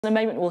In a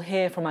moment, we'll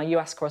hear from our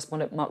US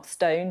correspondent Mark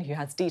Stone, who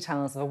has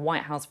details of a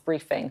White House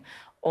briefing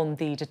on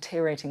the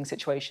deteriorating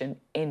situation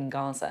in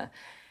Gaza.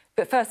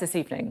 But first this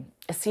evening,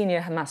 a senior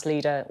Hamas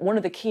leader, one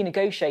of the key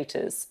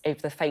negotiators over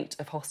the fate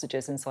of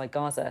hostages inside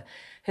Gaza,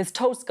 has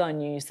told Sky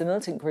News the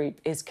militant group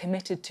is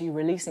committed to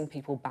releasing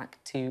people back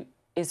to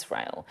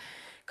Israel.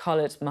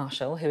 Khalid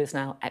Marshall, who is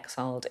now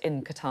exiled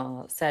in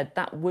Qatar, said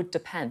that would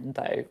depend,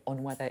 though,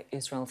 on whether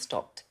Israel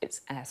stopped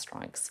its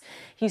airstrikes.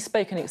 He's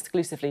spoken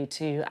exclusively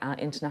to our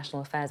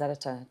international affairs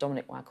editor,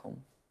 Dominic Grieve.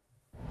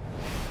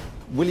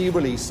 Will you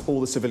release all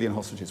the civilian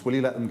hostages? Will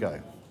you let them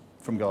go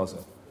from Gaza?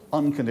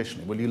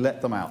 Unconditionally. Will you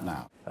let them out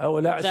now?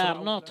 They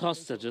are not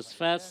hostages,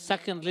 first.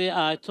 Secondly,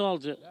 I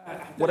told you...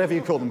 Whatever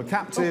you call them,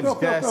 captives,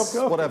 guests,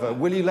 whatever.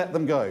 Will you let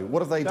them go?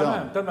 What have they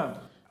done?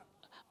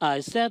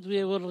 I said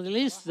we will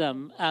release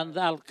them, and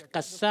the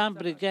Al-Qassam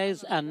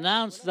brigades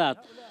announced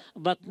that.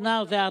 But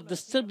now they are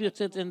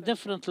distributed in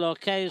different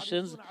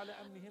locations.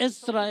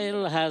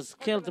 Israel has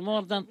killed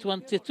more than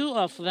 22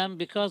 of them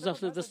because of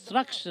the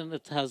destruction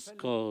it has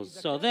caused.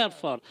 So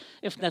therefore,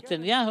 if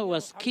Netanyahu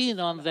was keen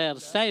on their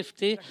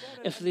safety,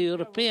 if the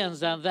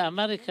Europeans and the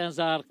Americans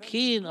are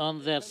keen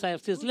on their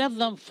safety, let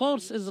them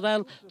force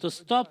Israel to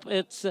stop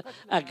its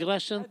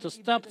aggression, to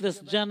stop this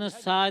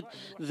genocide,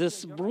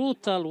 this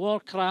brutal war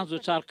crimes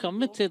which are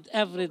committed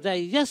every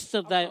day.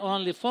 Yesterday,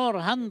 only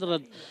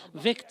 400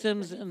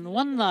 victims in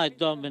one night,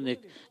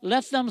 Dominic.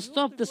 Let them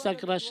stop this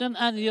aggression,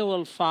 and you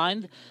will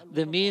find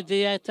the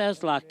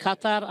mediators like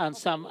Qatar and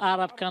some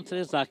Arab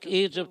countries like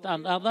Egypt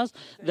and others,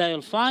 they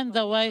will find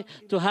a way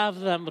to have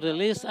them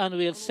released, and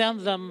we'll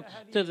send them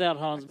to their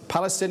homes.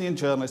 Palestinian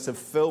journalists have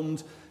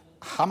filmed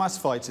Hamas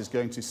fighters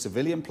going to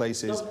civilian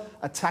places,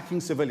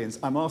 attacking civilians.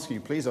 I'm asking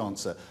you, please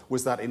answer,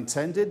 was that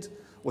intended,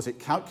 was it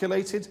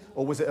calculated,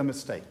 or was it a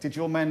mistake? Did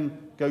your men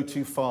go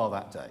too far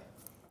that day?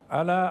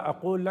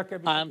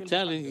 I'm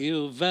telling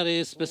you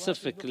very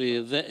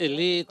specifically, the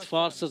elite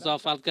forces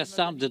of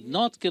Al-Qassam did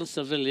not kill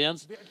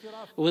civilians,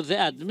 with the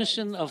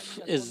admission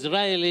of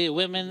Israeli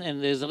women in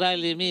the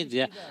Israeli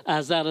media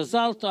as a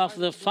result of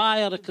the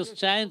fire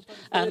exchange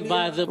and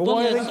by the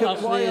bullets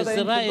of the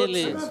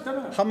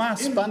Israelis.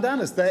 Hamas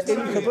bandanas, they're in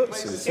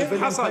kibbutzes,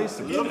 civilian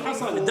places,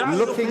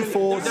 looking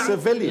for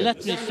civilians.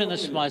 Let me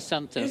finish my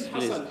sentence,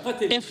 please.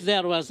 If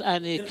there was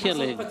any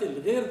killing,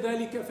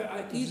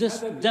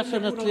 this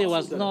definitely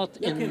was not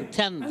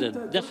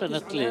intended,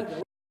 definitely.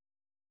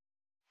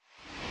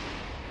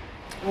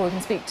 Well, we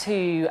can speak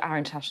to our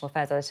international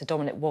affairs editor,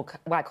 Dominic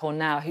Grieve,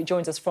 now, who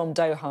joins us from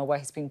Doha, where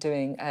he's been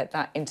doing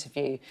that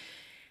interview.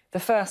 The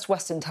first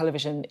Western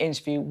television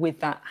interview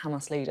with that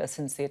Hamas leader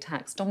since the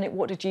attacks. Dominic,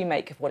 what did you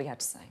make of what he had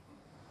to say?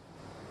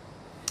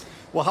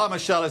 Well,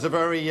 Marshall is a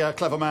very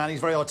clever man.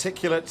 He's very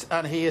articulate,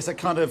 and he is a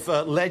kind of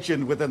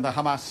legend within the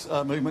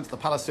Hamas movement, the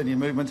Palestinian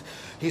movement.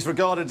 He's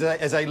regarded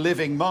as a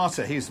living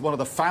martyr. He's one of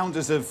the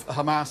founders of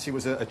Hamas. He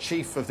was a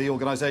chief of the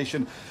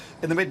organisation.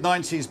 In the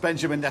mid-90s,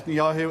 Benjamin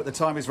Netanyahu, at the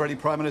time Israeli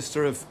Prime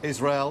Minister of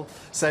Israel,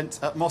 sent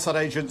Mossad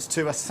agents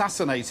to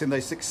assassinate him. They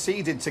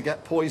succeeded to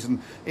get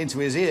poison into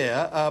his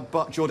ear,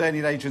 but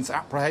Jordanian agents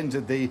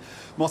apprehended the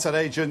Mossad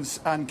agents,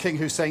 and King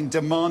Hussein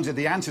demanded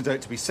the antidote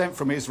to be sent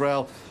from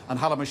Israel, and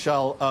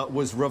Marshall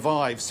was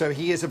revived. So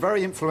he is a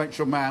very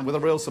influential man with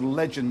a real sort of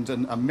legend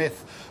and a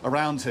myth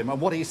around him.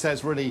 And what he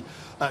says really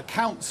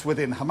counts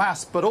within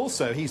Hamas, but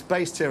also he's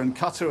based here in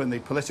Qatar in the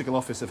political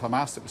office of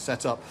Hamas that was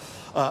set up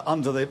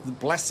under the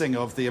blessing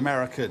of the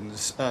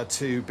Americans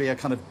to be a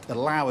kind of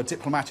allow a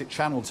diplomatic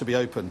channel to be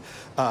open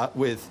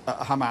with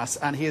Hamas.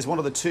 And he is one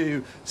of the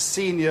two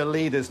senior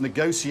leaders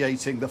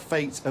negotiating the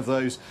fate of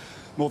those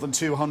more than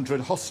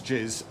 200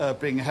 hostages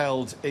being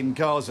held in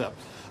Gaza.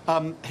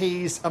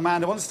 He's a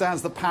man who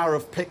understands the power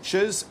of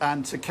pictures,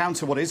 and to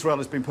counter what Israel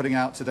has been putting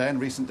out today in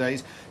recent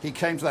days, he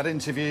came to that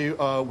interview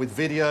with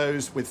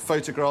videos, with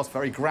photographs,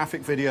 very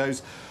graphic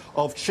videos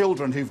of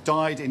children who've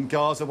died in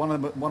Gaza, one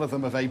of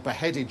them of a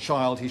beheaded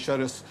child. He showed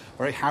us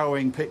very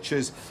harrowing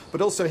pictures,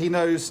 but also he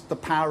knows the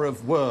power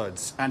of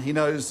words, and he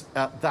knows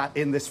that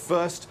in this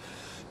first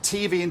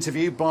TV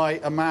interview by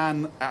a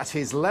man at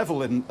his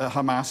level in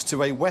Hamas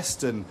to a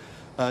Western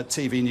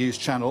TV news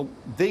channel,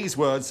 these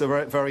words are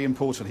very, very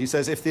important. He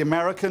says, if the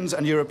Americans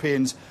and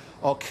Europeans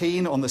are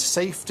keen on the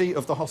safety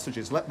of the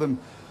hostages, let them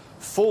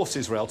force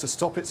Israel to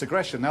stop its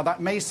aggression. Now,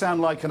 that may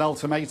sound like an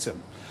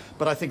ultimatum,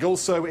 but I think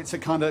also it's a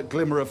kind of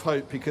glimmer of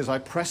hope, because I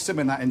pressed him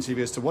in that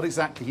interview as to what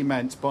exactly he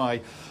meant by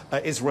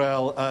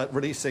Israel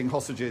releasing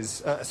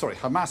hostages,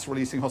 Hamas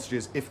releasing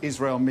hostages if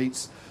Israel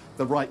meets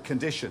the right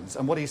conditions.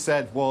 And what he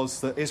said was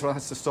that Israel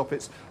has to stop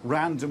its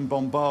random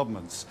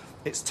bombardments,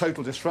 its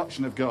total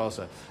destruction of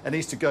Gaza. It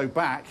needs to go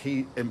back,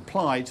 he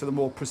implied, to the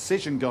more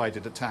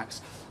precision-guided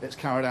attacks it's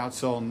carried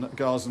out on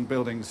Gazan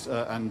buildings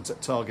and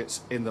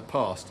targets in the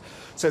past.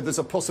 So there's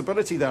a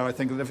possibility there, I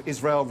think, that if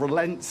Israel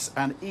relents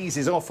and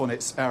eases off on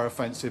its air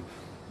offensive,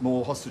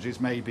 more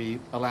hostages may be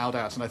allowed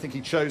out. And I think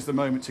he chose the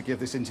moment to give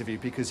this interview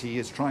because he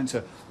is trying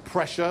to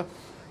pressure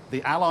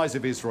the allies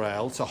of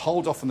Israel to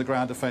hold off on the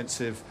ground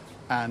offensive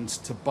and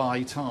to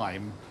buy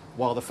time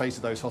while the fate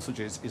of those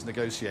hostages is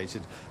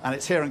negotiated. And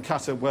it's here in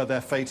Qatar where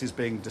their fate is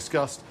being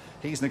discussed.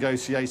 He's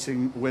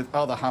negotiating with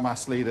other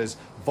Hamas leaders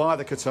via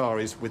the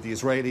Qataris, with the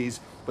Israelis,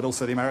 but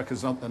also the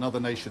Americans and other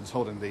nations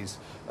holding these,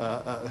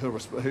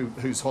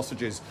 whose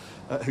hostages,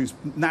 whose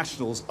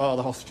nationals are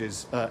the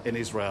hostages in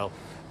Israel.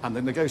 And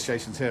the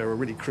negotiations here are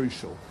really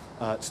crucial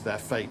to their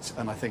fate,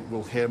 and I think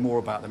we'll hear more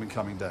about them in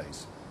coming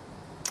days.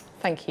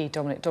 Thank you,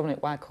 Dominic.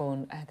 Dominic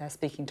Waghorn, they're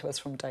speaking to us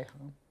from Doha.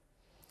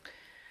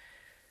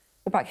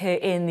 Well, back here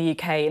in the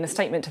UK, in a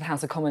statement to the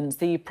House of Commons,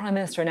 the Prime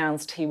Minister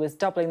announced he was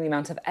doubling the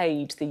amount of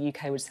aid the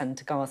UK would send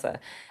to Gaza.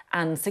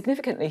 And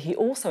significantly, he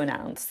also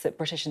announced that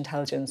British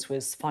intelligence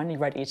was finally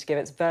ready to give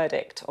its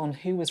verdict on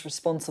who was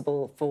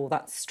responsible for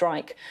that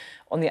strike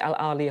on the Al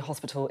Ahli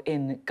hospital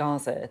in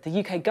Gaza.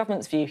 The UK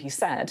government's view, he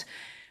said,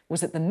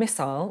 was that the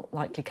missile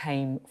likely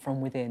came from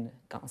within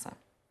Gaza.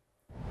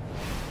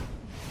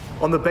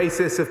 On the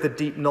basis of the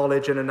deep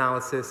knowledge and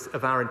analysis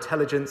of our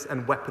intelligence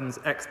and weapons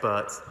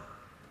experts,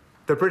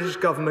 the British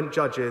government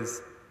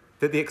judges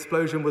that the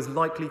explosion was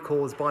likely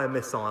caused by a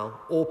missile,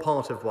 or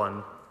part of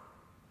one,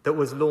 that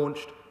was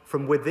launched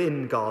from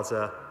within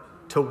Gaza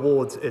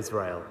towards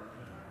Israel.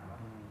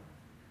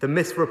 The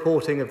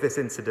misreporting of this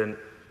incident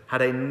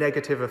had a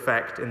negative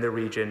effect in the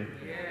region,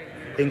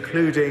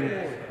 including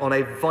on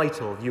a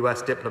vital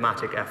US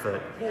diplomatic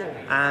effort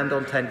and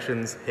on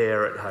tensions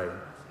here at home.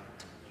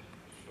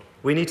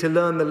 We need to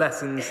learn the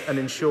lessons and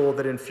ensure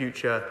that in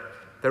future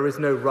there is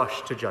no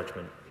rush to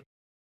judgment.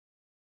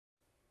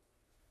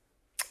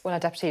 Well, our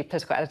Deputy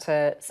Political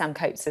Editor, Sam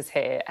Coates, is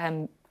here.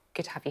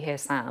 Good to have you here,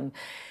 Sam.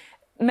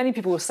 Many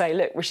people will say,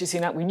 look, Rishi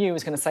Sunak, we knew he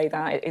was going to say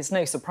that. It's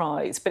no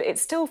surprise. But it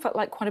still felt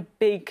like quite a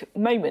big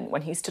moment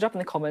when he stood up in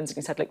the Commons and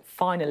he said, look,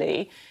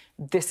 finally,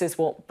 this is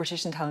what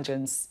British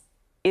intelligence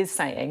is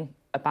saying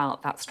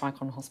about that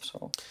strike on the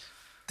hospital.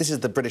 This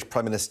is the British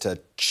Prime Minister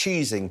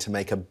choosing to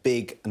make a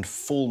big and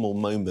formal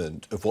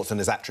moment of what's known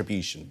as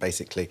attribution,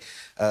 basically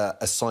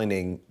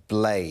assigning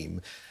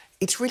blame.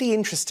 It's really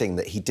interesting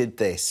that he did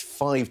this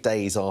 5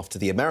 days after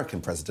the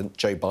American president,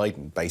 Joe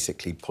Biden,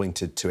 basically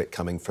pointed to it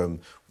coming from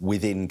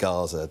within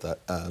Gaza, that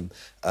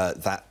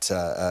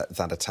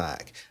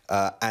attack.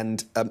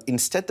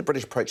 Instead, the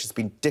British approach has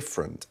been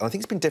different. And I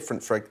think it's been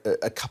different for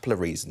a couple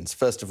of reasons.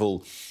 First of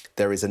all,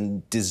 there is a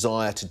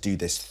desire to do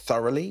this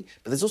thoroughly,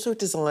 but there's also a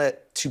desire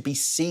to be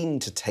seen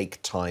to take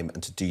time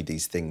and to do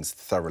these things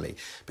thoroughly.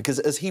 Because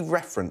as he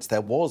referenced,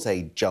 there was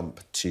a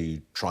jump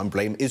to try and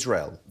blame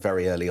Israel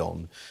very early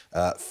on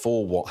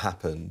for what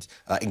happened,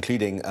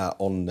 including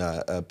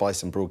by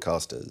some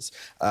broadcasters.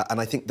 And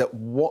I think that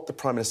what the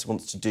Prime Minister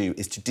wants to do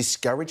is to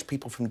discourage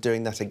people from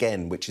doing that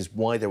again, which is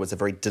why there was a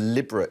very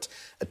deliberate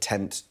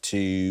attempt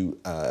to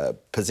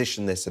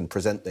position this and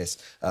present this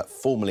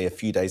formally a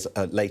few days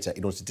later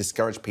in order to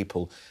discourage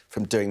people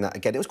from doing that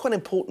again. It was quite an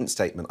important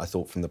statement, I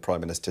thought, from the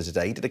Prime Minister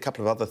today. He did a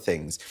couple of other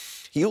things.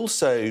 He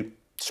also,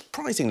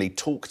 surprisingly,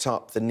 talked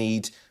up the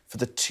need for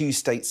the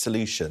two-state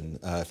solution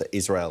for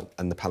Israel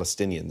and the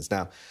Palestinians.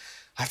 Now,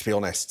 I have to be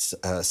honest,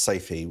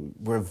 Sophie,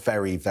 we're a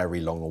very, very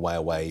long way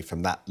away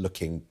from that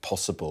looking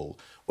possible.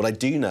 What I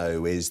do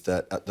know is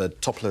that at the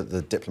top of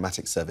the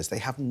diplomatic service, they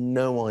have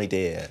no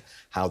idea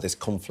how this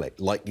conflict,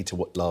 likely to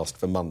last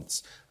for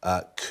months,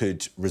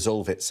 could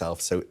resolve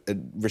itself. So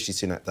Rishi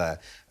Sunak there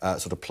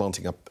sort of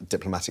planting up a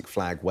diplomatic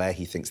flag where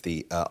he thinks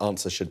the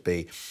answer should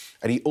be.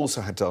 And he also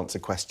had to answer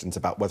questions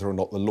about whether or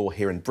not the law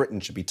here in Britain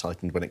should be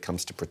tightened when it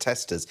comes to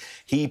protesters.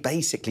 He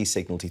basically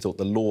signalled he thought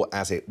the law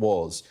as it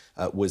was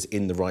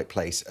in the right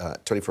place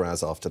 24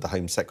 hours after the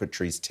Home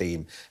Secretary's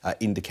team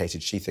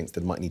indicated she thinks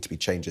there might need to be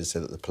changes so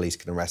that the police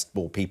can arrest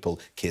more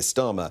people. Keir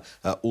Starmer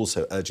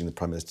also urging the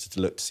Prime Minister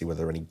to look to see whether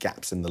there are any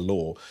gaps in the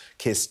law.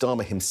 Keir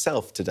Starmer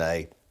himself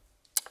today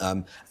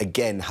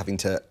again, having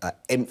to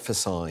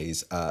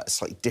emphasise a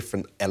slightly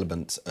different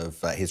element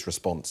of his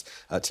response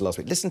to last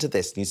week. Listen to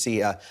this, and you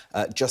see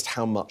just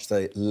how much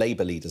the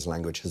Labour leader's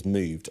language has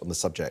moved on the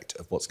subject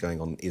of what's going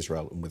on in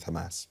Israel and with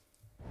Hamas.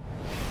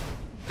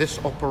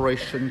 This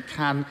operation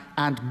can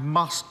and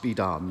must be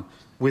done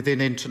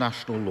within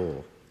international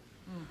law.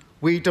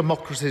 We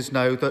democracies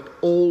know that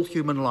all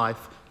human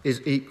life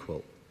is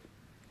equal.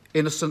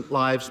 Innocent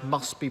lives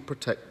must be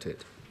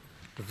protected.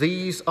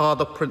 These are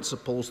the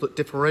principles that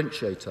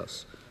differentiate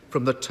us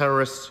from the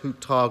terrorists who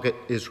target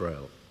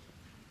Israel.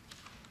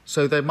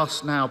 So there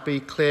must now be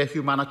clear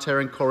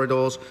humanitarian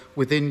corridors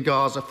within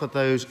Gaza for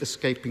those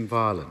escaping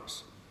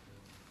violence.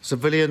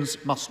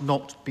 Civilians must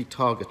not be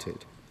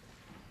targeted.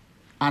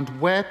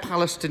 And where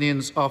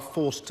Palestinians are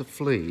forced to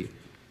flee,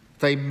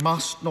 they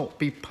must not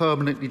be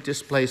permanently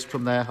displaced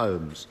from their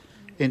homes.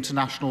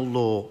 International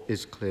law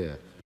is clear.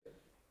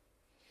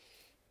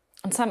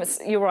 And Sam,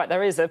 you're right,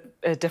 there is a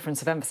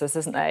difference of emphasis,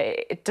 isn't there?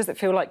 Does it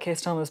feel like Keir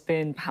Starmer's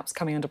been perhaps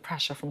coming under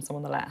pressure from some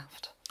on the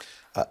left?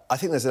 I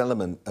think there's an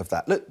element of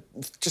that. Look,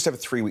 just over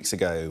 3 weeks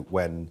ago,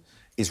 when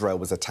Israel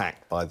was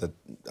attacked by the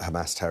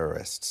Hamas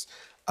terrorists,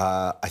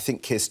 I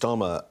think Keir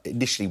Starmer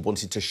initially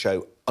wanted to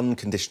show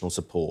unconditional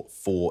support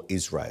for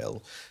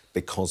Israel,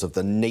 because of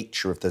the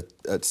nature of the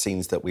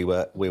scenes that we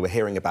were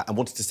hearing about, and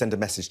wanted to send a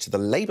message to the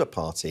Labour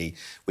Party,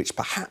 which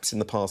perhaps in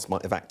the past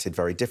might have acted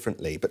very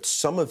differently. But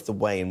some of the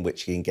way in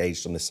which he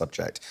engaged on this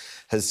subject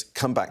has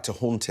come back to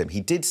haunt him.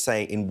 He did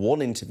say in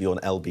one interview on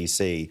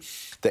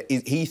LBC that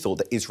he thought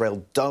that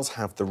Israel does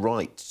have the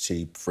right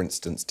to, for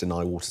instance,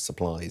 deny water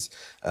supplies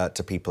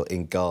to people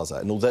in Gaza.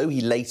 And although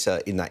he later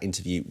in that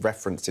interview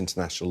referenced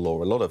international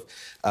law, a lot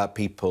of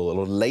people, a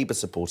lot of Labour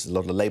supporters, a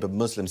lot of Labour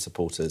Muslim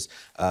supporters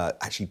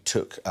actually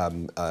took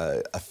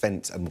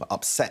offence and were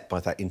upset by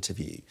that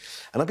interview.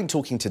 And I've been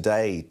talking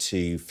today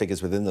to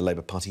figures within the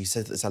Labour Party who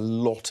said that there's a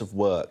lot of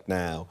work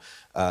now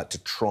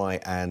to try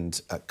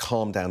and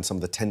calm down some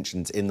of the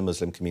tensions in the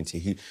Muslim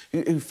community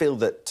who feel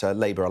that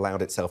Labour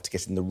allowed itself to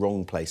get in the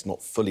wrong place,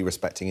 not fully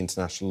respecting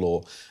international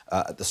law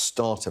at the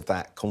start of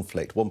that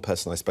conflict. One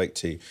person I spoke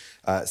to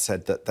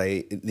said that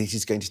this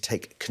is going to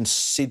take a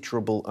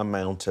considerable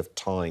amount of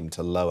time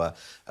to lower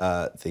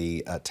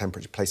the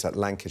temperature. Place like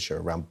Lancashire,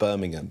 around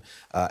Birmingham,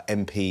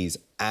 MPs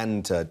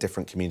and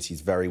different communities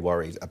very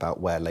worried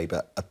about where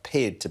Labour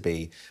appeared to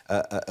be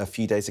a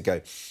few days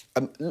ago.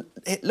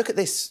 Look at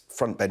this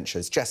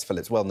frontbencher. Jess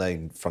Phillips,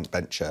 well-known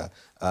frontbencher,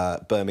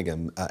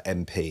 Birmingham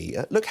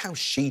MP. Look how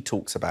she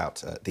talks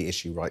about the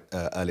issue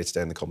earlier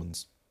today in the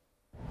Commons.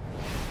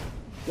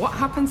 What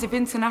happens if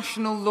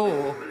international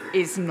law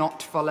is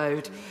not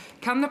followed?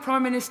 Can the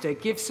Prime Minister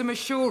give some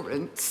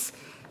assurance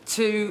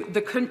to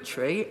the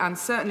country and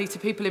certainly to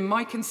people in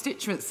my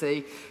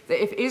constituency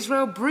that if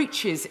Israel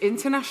breaches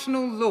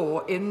international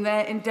law in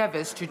their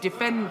endeavours to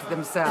defend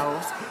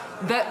themselves,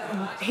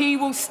 that he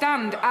will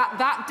stand at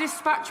that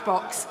dispatch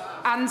box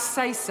and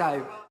say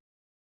so?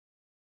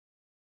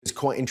 It's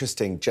quite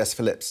interesting, Jess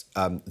Phillips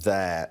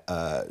there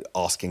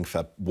asking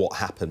for what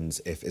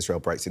happens if Israel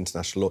breaks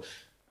international law.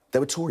 There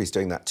were Tories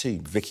doing that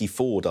too. Vicky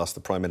Ford asked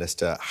the Prime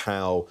Minister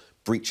how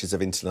breaches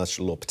of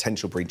international law,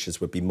 potential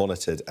breaches, would be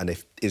monitored, and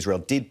if Israel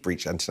did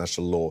breach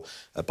international law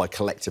by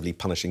collectively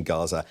punishing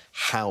Gaza,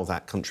 how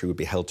that country would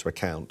be held to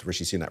account.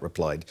 Rishi Sunak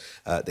replied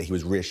that he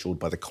was reassured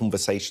by the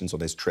conversations on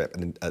his trip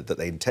and that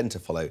they intend to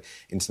follow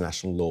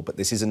international law. But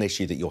this is an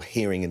issue that you're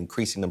hearing an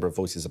increasing number of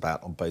voices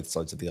about on both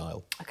sides of the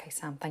aisle. OK,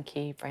 Sam, thank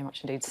you very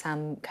much indeed.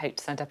 Sam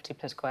Coates, our Deputy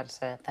Political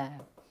Editor there.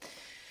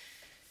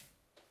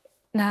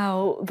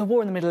 Now, the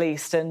war in the Middle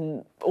East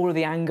and all of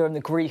the anger and the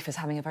grief is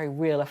having a very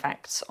real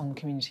effect on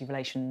community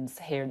relations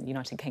here in the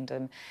United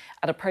Kingdom.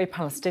 At a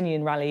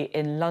pro-Palestinian rally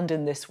in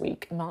London this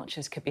week,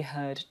 marchers could be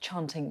heard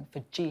chanting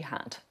for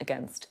jihad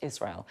against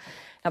Israel.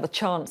 Now, the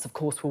chants, of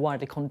course, were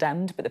widely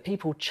condemned, but the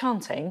people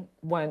chanting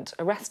weren't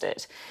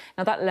arrested.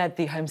 Now, that led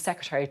the Home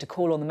Secretary to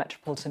call on the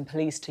Metropolitan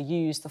Police to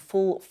use the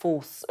full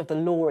force of the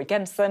law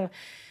against them.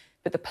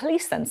 But the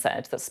police then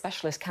said that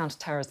specialist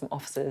counter-terrorism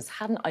officers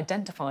hadn't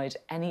identified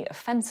any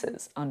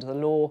offences under the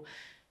law,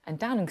 and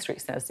Downing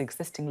Street says the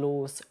existing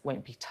laws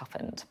won't be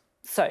toughened.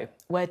 So,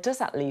 where does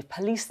that leave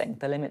policing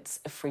the limits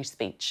of free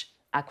speech?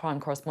 Our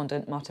crime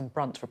correspondent Martin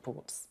Brunt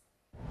reports.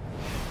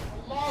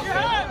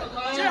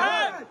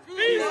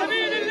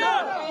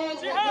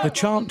 The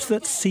chant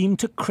that seemed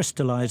to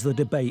crystallise the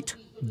debate,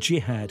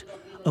 jihad,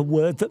 a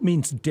word that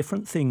means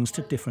different things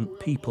to different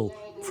people,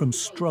 from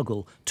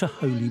struggle to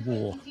holy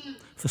war.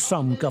 For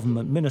some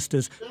government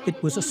ministers,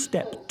 it was a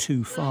step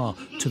too far.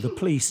 To the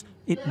police,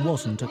 it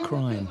wasn't a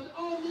crime.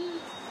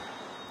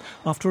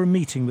 After a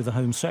meeting with the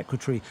Home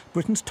Secretary,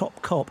 Britain's top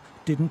cop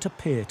didn't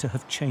appear to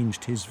have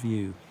changed his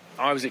view.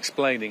 I was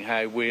explaining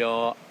how we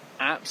are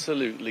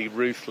absolutely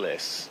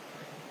ruthless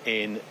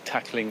in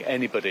tackling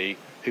anybody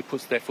who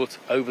puts their foot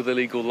over the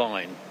legal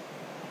line.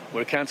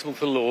 We're accountable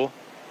for law.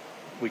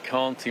 We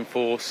can't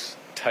enforce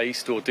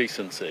taste or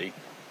decency,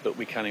 but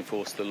we can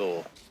enforce the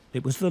law.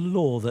 It was the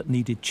law that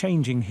needed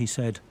changing, he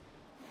said.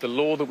 The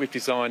law that we've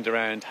designed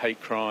around hate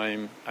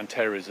crime and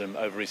terrorism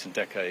over recent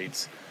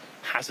decades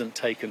hasn't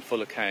taken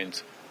full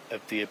account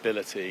of the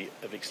ability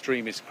of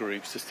extremist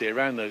groups to steer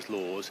around those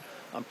laws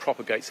and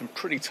propagate some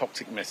pretty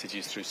toxic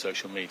messages through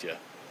social media.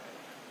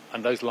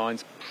 And those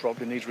lines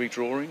probably need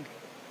redrawing.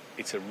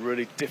 It's a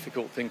really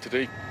difficult thing to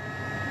do.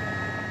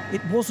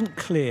 It wasn't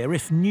clear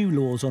if new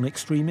laws on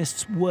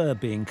extremists were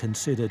being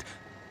considered.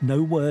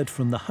 No word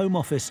from the Home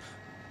Office,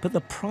 but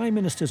the Prime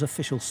Minister's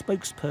official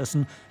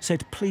spokesperson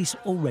said police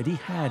already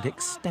had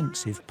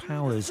extensive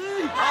powers.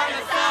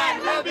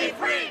 Palestine will be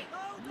free!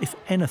 If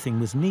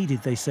anything was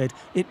needed, they said,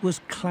 it was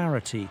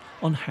clarity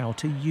on how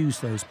to use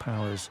those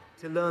powers.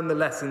 To learn the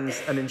lessons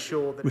and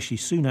ensure that... Rishi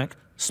Sunak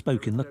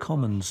spoke in the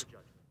Commons.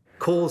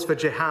 Calls for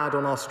jihad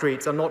on our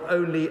streets are not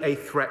only a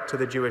threat to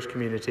the Jewish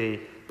community,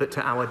 but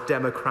to our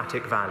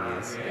democratic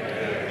values.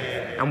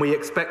 And we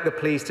expect the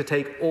police to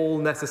take all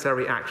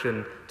necessary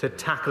action to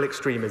tackle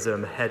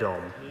extremism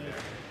head-on.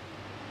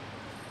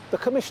 The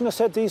Commissioner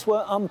said these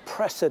were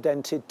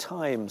unprecedented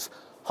times.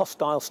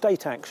 Hostile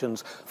state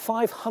actions,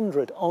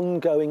 500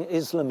 ongoing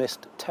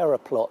Islamist terror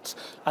plots,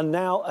 and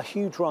now a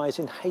huge rise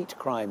in hate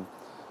crime.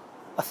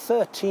 A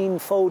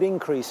 13-fold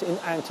increase in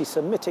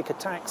anti-Semitic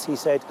attacks, he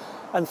said,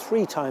 and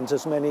 3 times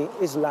as many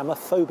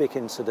Islamophobic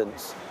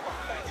incidents.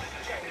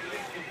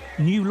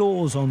 New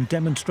laws on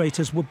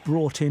demonstrators were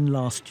brought in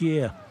last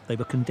year. They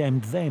were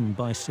condemned then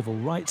by civil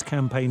rights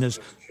campaigners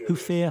who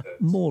fear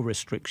more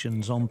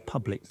restrictions on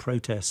public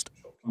protest.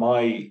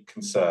 My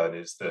concern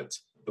is that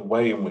the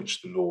way in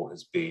which the law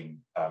has been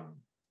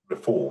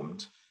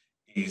reformed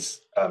is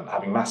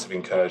having massive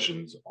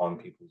incursions on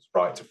people's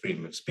right to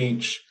freedom of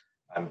speech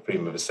and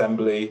freedom of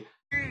assembly.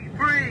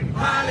 Free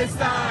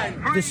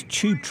Palestine! This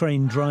tube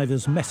train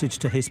driver's message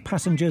to his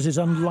passengers is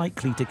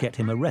unlikely to get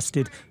him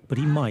arrested, but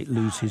he might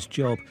lose his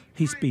job.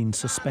 He's been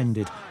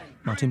suspended.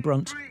 Martin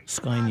Brunt,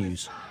 Sky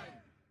News.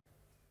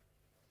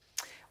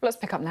 Well, let's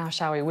pick up now,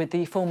 shall we, with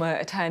the former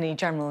Attorney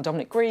General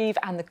Dominic Grieve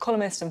and the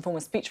columnist and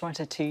former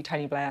speechwriter to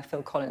Tony Blair,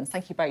 Phil Collins.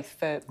 Thank you both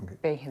for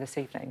being here this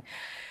evening.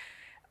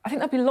 I think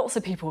there'll be lots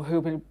of people who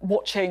will be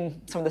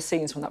watching some of the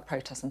scenes from that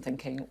protest and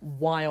thinking,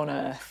 why on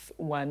earth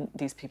weren't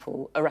these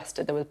people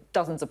arrested? There were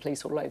dozens of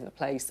police all over the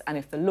place, and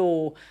if the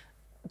law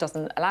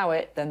doesn't allow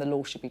it, then the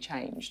law should be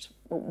changed.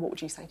 What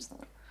would you say to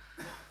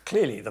that?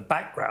 Clearly, the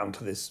background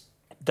to this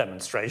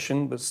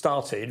demonstration was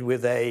started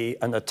with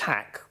an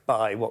attack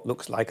by what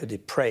looks like a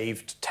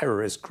depraved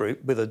terrorist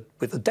group with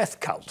a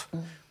death cult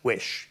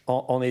wish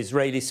on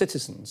Israeli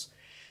citizens.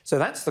 So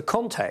that's the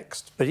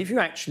context. But if you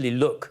actually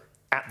look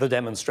at the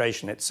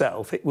demonstration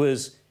itself, it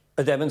was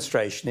a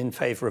demonstration in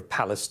favour of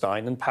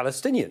Palestine and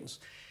Palestinians.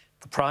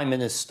 The Prime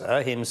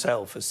Minister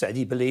himself has said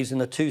he believes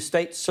in a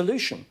two-state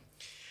solution.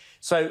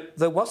 So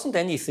there wasn't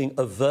anything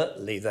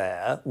overtly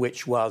there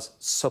which was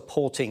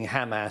supporting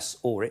Hamas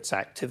or its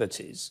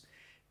activities.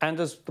 And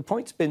as the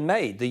point's been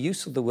made, the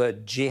use of the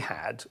word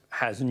jihad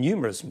has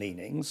numerous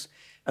meanings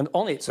and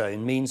on its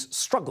own means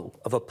struggle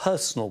of a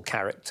personal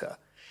character.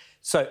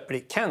 So, but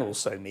it can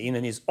also mean,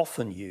 and is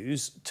often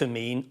used to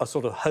mean, a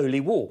sort of holy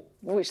war.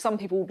 Which some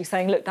people will be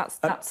saying, look,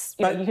 that's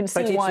you know, you can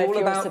see but why... But it's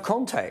all about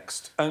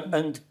context.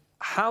 And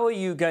how are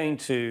you going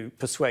to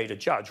persuade a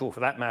judge, or for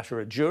that matter,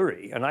 a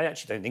jury? And I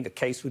actually don't think a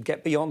case would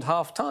get beyond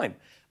half-time.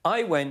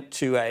 I went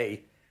to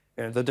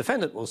the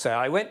defendant will say,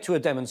 I went to a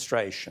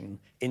demonstration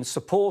in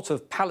support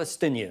of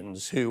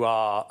Palestinians who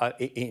are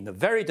in a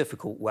very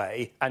difficult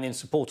way, and in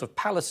support of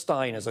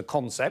Palestine as a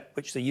concept,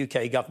 which the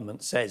UK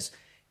government says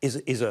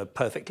is a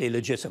perfectly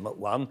legitimate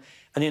one.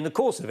 And in the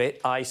course of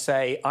it, I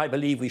say, I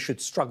believe we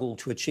should struggle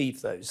to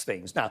achieve those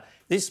things. Now,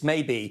 this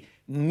may be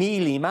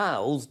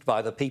mealy-mouthed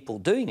by the people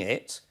doing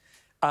it.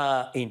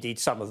 Indeed,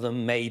 some of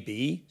them may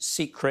be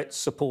secret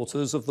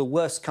supporters of the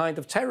worst kind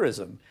of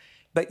terrorism.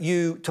 But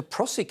to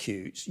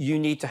prosecute, you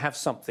need to have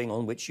something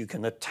on which you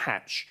can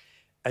attach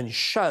and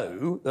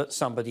show that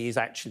somebody is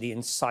actually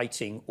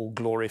inciting or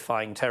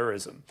glorifying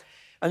terrorism.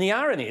 And the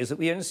irony is that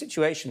we are in a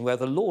situation where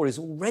the law is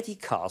already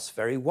cast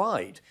very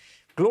wide.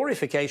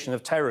 Glorification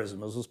of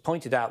terrorism, as was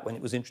pointed out when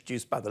it was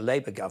introduced by the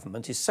Labour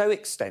government, is so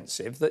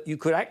extensive that you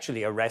could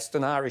actually arrest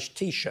an Irish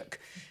Taoiseach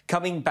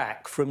coming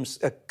back from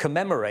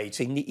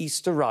commemorating the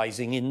Easter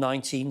Rising in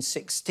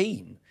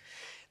 1916.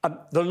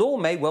 The law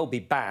may well be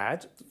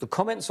bad. The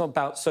comments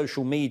about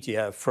social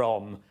media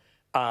from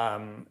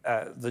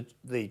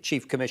the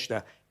Chief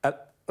Commissioner,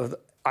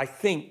 I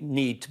think,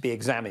 need to be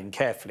examined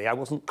carefully. I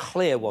wasn't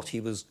clear what he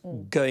was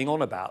going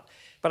on about.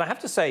 But I have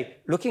to say,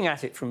 looking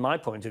at it from my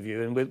point of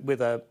view and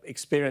with an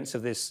experience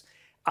of this,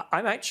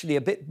 I'm actually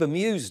a bit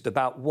bemused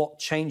about what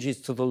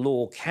changes to the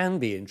law can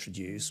be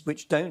introduced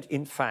which don't,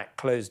 in fact,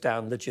 close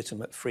down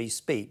legitimate free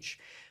speech.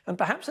 And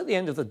perhaps at the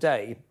end of the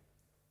day,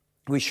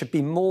 we should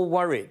be more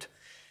worried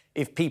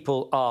if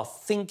people are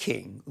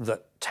thinking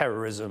that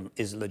terrorism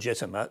is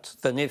legitimate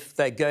than if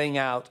they're going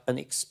out and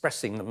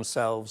expressing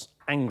themselves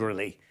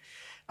angrily.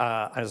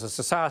 As a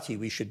society,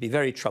 we should be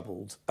very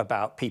troubled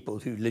about people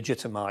who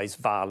legitimise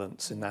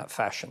violence in that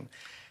fashion.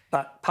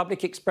 But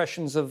public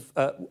expressions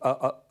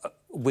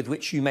with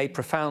which you may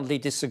profoundly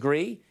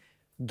disagree,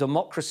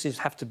 democracies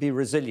have to be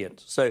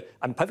resilient. So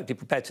I'm perfectly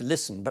prepared to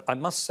listen, but I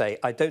must say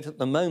I don't at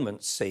the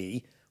moment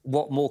see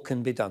what more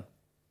can be done.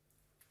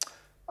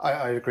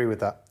 I agree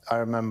with that. I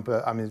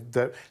remember,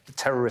 the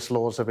terrorist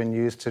laws have been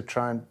used to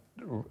try and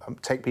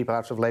take people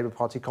out of Labour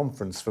Party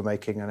conference for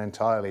making an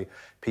entirely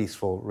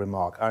peaceful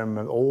remark. I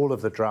remember all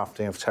of the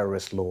drafting of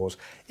terrorist laws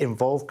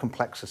involve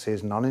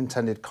complexities and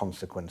unintended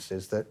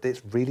consequences that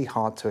it's really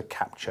hard to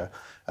capture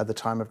at the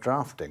time of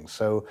drafting.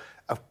 So,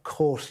 of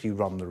course, you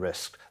run the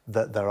risk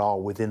that there are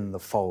within the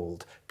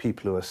fold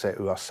people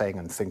who are saying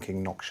and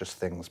thinking noxious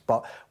things,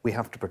 but we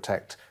have to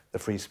protect the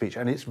free speech,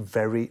 and it's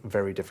very,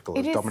 very difficult,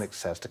 as Dominic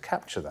says, to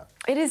capture that.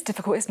 It is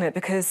difficult, isn't it?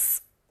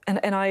 Because,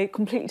 and I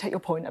completely take your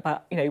point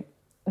about,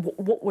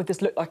 what would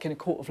this look like in a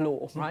court of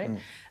law, right?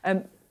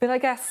 But I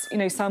guess,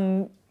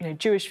 some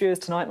Jewish viewers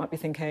tonight might be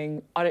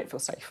thinking, I don't feel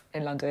safe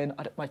in London.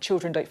 My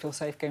children don't feel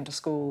safe going to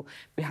school.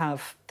 We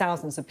have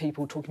thousands of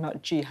people talking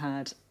about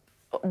jihad.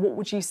 What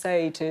would you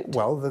say to...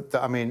 Well,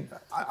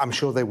 I'm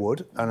sure they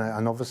would,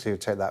 and obviously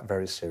would take that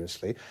very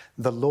seriously.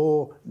 The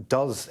law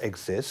does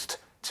exist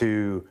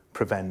to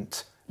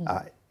prevent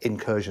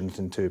incursions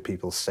into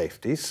people's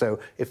safety. So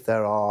if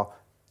there are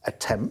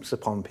attempts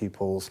upon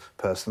people's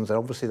persons, then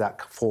obviously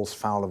that falls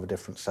foul of a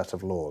different set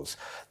of laws.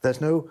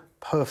 There's no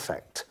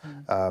perfect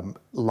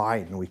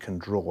line we can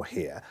draw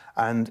here.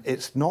 And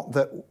it's not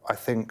that I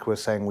think we're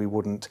saying we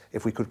wouldn't,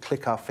 if we could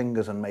click our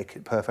fingers and make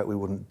it perfect, we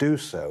wouldn't do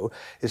so.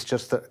 It's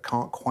just that I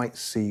can't quite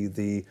see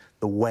the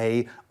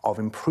way of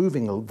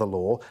improving the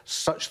law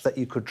such that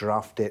you could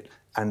draft it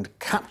and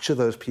capture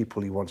those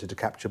people you wanted to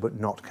capture, but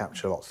not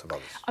capture lots of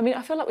others. I mean,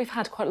 I feel like we've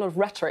had quite a lot of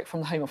rhetoric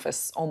from the Home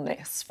Office on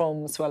this,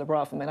 from Suella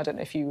Braverman. I don't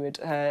know if you would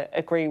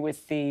agree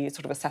with the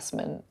sort of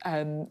assessment,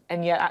 and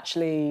yet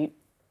actually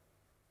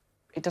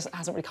it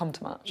hasn't really come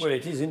to much. Well,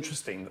 it is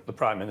interesting that the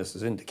Prime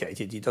Minister's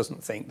indicated he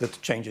doesn't think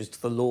that changes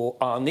to the law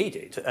are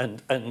needed.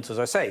 And as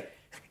I say,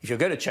 if you're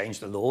going to change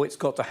the law, it's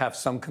got to have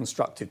some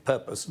constructive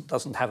purpose and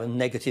doesn't have a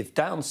negative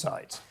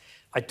downside.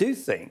 I do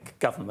think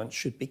government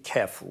should be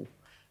careful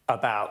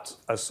about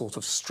a sort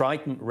of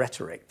strident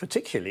rhetoric,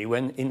 particularly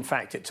when, in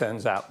fact, it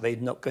turns out they're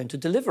not going to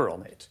deliver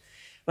on it.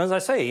 And as I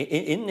say,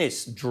 in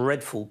this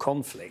dreadful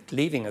conflict,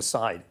 leaving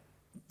aside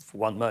for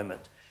one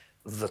moment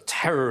the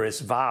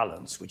terrorist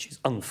violence, which is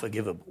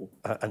unforgivable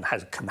and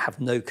can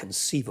have no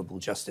conceivable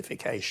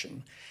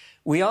justification,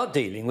 we are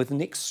dealing with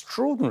an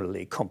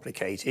extraordinarily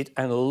complicated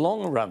and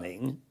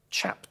long-running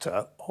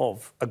chapter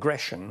of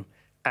aggression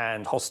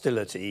and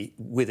hostility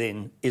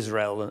within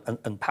Israel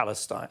and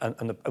Palestine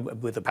and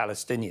with the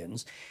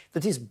Palestinians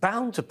that is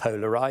bound to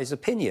polarise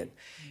opinion.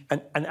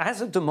 And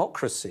as a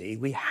democracy,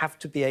 we have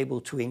to be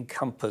able to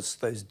encompass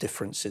those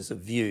differences of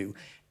view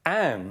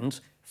and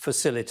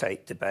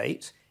facilitate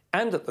debate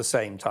and at the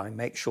same time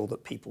make sure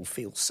that people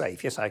feel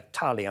safe. Yes, I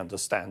entirely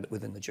understand that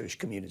within the Jewish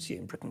community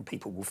in Britain,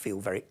 people will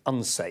feel very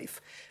unsafe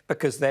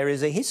because there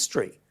is a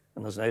history,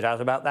 and there's no doubt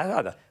about that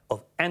either,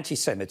 of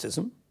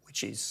anti-Semitism,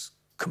 which is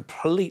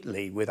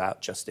completely without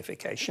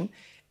justification.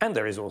 And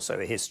there is also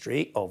a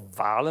history of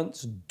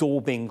violence,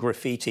 daubing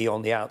graffiti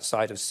on the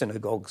outside of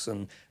synagogues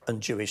and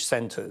Jewish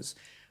centres,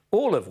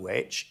 all of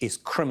which is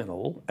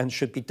criminal and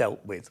should be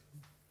dealt with.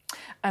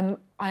 I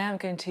am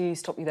going to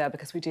stop you there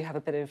because we do have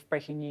a bit of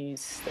breaking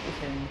news that we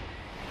can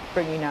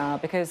bring you now,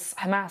 because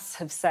Hamas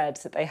have said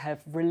that they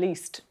have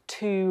released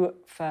two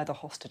further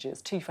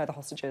hostages.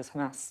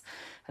 Hamas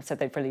have said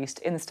they've released.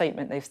 In the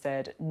statement, they've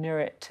said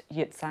Nurit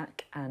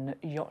Yitzhak and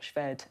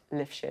Yochved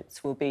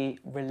Lifshitz will be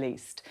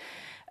released.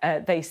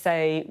 They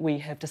say we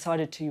have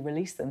decided to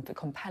release them for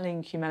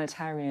compelling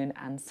humanitarian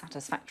and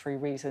satisfactory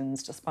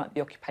reasons, despite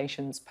the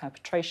occupation's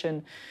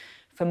perpetration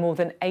for more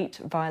than 8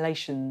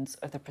 violations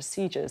of the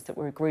procedures that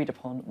were agreed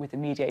upon with the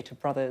mediator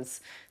brothers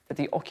that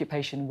the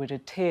occupation would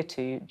adhere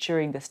to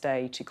during this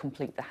day to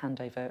complete the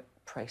handover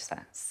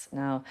process.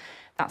 Now,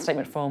 that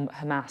statement from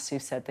Hamas, who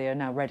said they are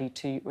now ready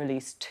to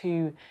release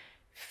 2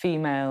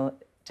 female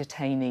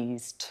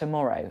detainees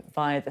tomorrow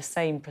via the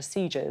same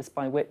procedures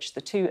by which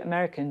the 2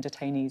 American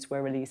detainees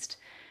were released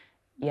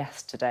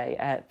yesterday.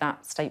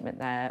 That statement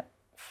there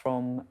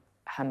from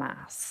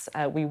Hamas.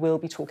 We will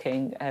be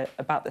talking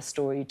about this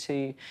story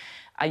to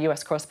our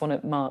US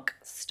correspondent Mark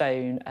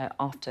Stone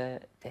after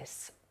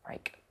this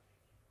break.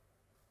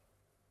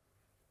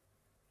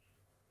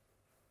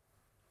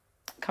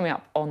 Coming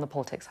up on the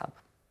Politics Hub.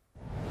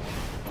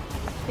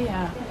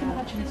 Yeah, I can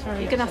imagine it's very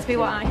You're going to ask me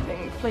what I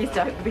think. Please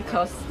don't,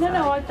 because...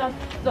 No,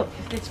 look,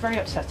 it's very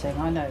upsetting,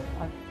 I know.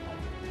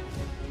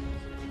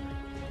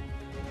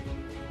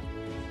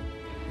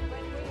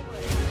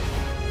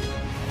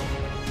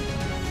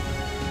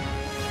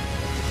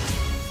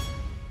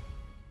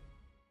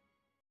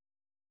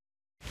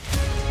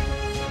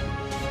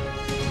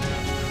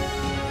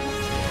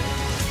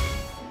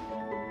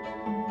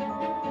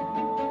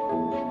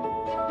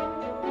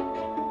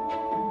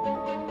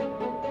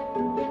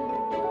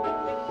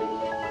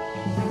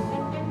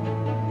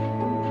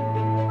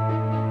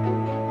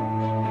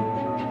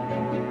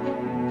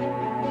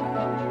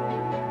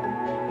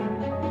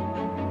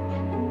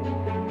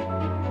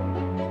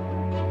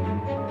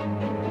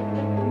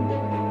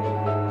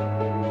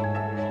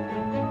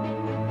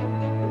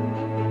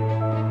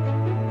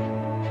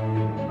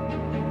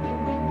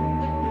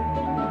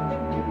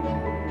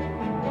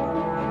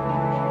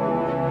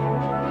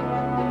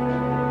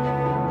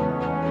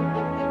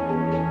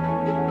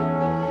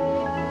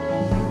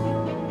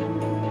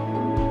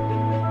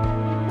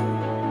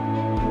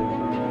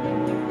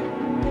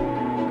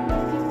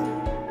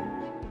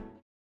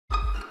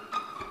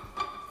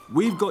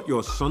 We've got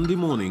your Sunday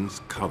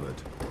mornings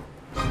covered.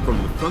 From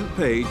the front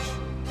page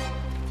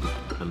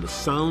and the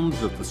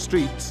sounds of the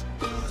streets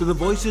to the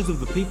voices of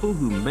the people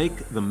who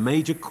make the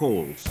major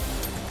calls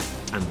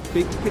and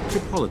big picture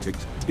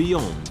politics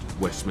beyond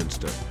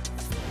Westminster.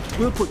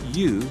 We'll put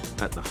you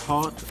at the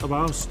heart of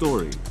our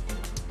story.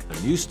 A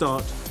new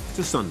start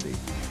to Sunday.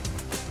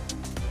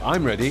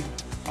 I'm ready.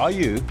 Are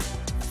you?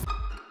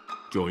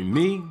 Join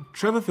me,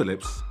 Trevor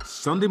Phillips,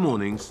 Sunday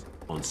mornings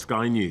on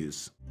Sky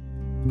News.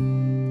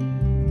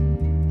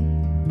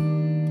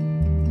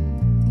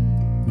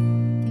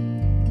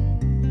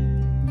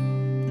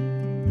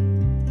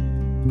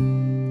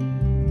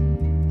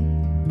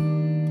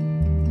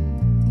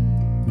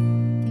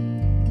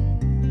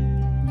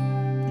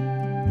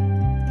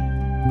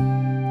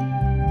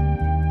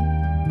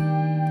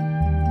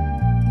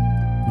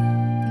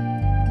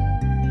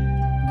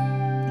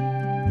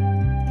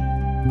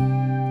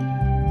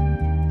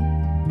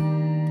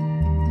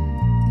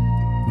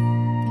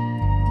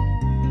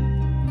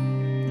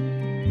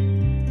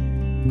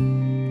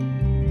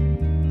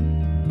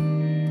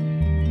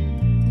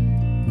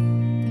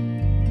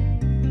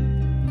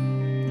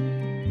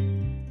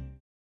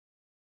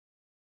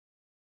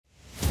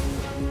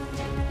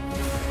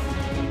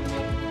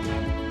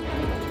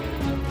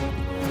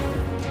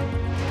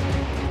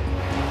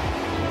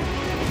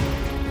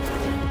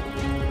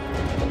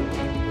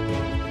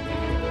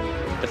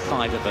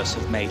 5 of us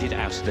have made it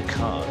out of the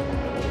car.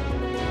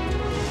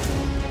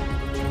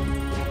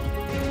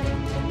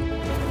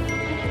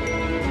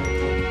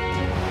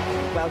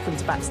 Welcome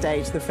to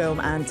Backstage, the film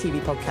and TV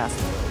podcast.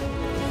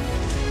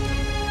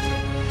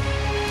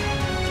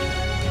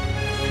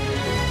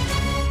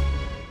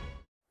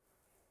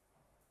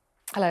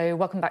 Hello,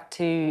 welcome back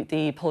to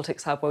the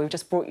Politics Hub, where we've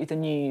just brought you the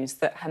news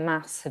that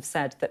Hamas have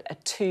said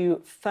that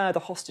 2 further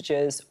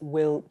hostages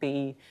will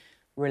be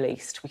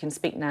released. We can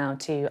speak now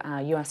to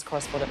our US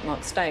correspondent,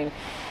 Mark Stone,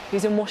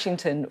 who's in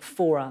Washington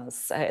for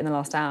us. In the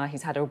last hour,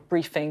 he's had a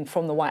briefing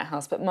from the White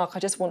House. But, Mark, I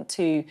just want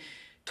to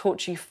talk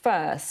to you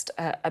first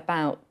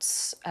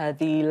about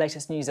the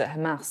latest news that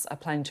Hamas are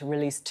planning to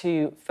release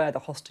 2 further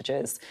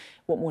hostages.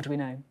 What more do we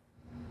know?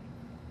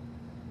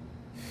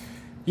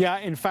 Yeah,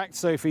 in fact,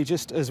 Sophie,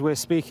 just as we're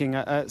speaking,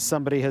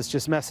 somebody has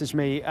just messaged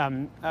me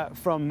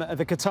from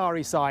the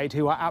Qatari side,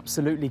 who are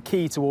absolutely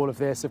key to all of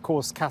this. Of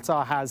course,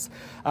 Qatar has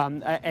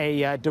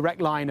a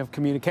direct line of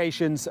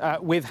communications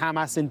with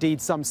Hamas. Indeed,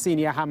 some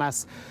senior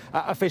Hamas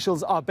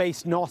officials are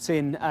based not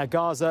in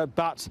Gaza,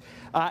 but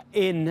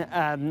in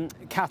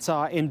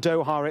Qatar, in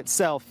Doha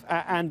itself.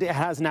 And it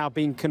has now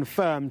been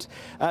confirmed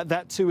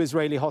that 2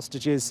 Israeli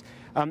hostages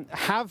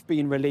have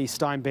been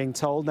released, I'm being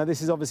told. Now,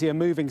 this is obviously a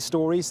moving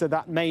story, so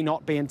that may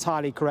not be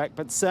entirely correct,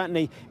 but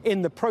certainly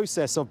in the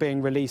process of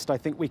being released, I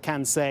think we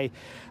can say,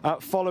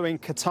 following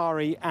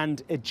Qatari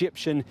and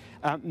Egyptian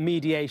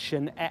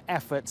mediation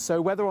efforts.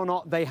 So whether or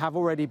not they have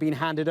already been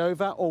handed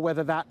over or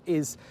whether that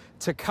is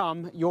to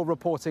come, your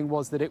reporting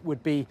was that it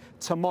would be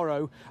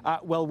tomorrow.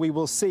 Well, we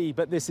will see,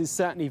 but this is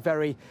certainly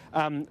very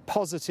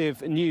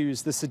positive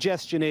news. The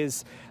suggestion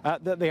is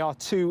that they are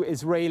 2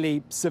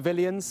 Israeli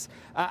civilians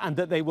and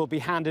that they will be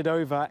handed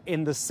over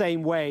in the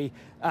same way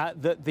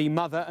that the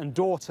mother and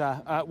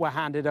daughter were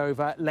handed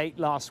over late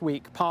last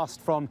week,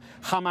 passed from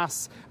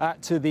Hamas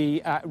to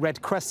the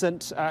Red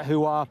Crescent,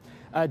 who are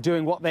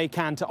doing what they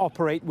can to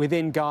operate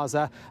within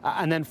Gaza,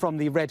 and then from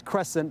the Red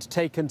Crescent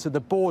taken to the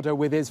border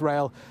with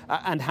Israel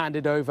and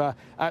handed over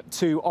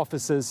to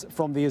officers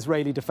from the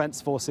Israeli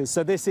Defense Forces.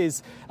 So this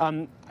is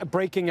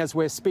breaking as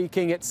we're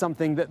speaking. It's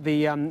something that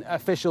the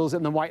officials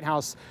in the White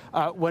House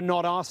were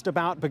not asked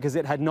about because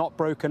it had not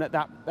broken at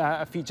that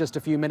just a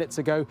few minutes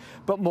ago.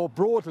 But more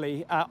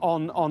broadly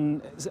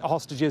on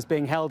hostages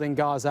being held in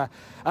Gaza,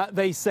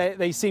 they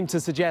seem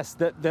to suggest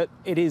that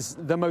it is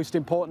the most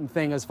important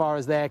thing as far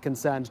as they're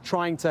concerned,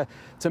 trying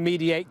to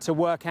mediate, to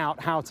work out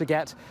how to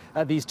get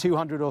these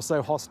 200 or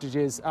so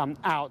hostages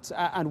out.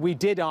 And we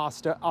did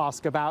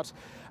ask about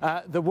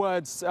the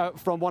words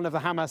from one of the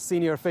Hamas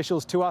senior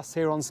officials to us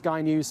here on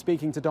Sky News,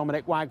 speaking to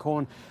Dominic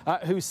Waghorn,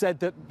 who said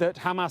that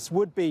Hamas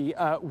would be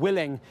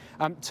willing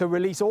to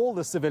release all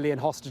the civilian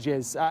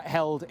hostages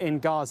held in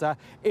Gaza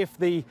if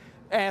the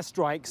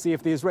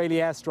Israeli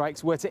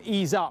airstrikes were to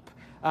ease up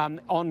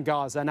on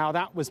Gaza. Now,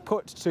 that was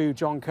put to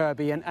John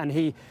Kirby, and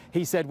he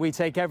said we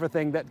take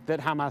everything that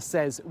Hamas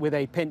says with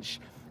a pinch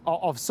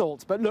of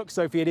salt. But look,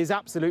 Sophie, it is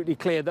absolutely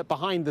clear that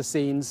behind the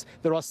scenes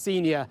there are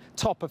senior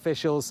top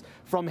officials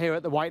from here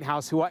at the White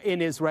House who are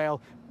in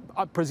Israel,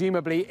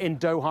 presumably in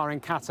Doha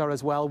and Qatar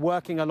as well,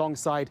 working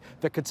alongside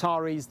the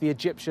Qataris, the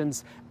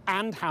Egyptians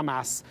and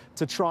Hamas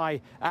to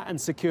try and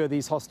secure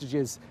these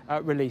hostages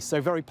released. So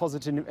very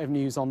positive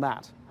news on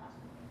that.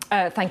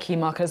 Thank you,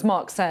 Mark. As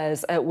Mark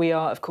says, we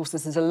are, of course,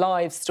 this is a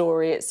live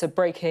story. It's a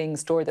breaking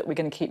story that we're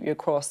going to keep you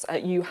across.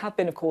 You have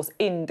been, of course,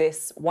 in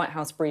this White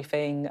House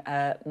briefing,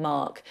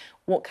 Mark.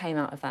 What came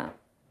out of that?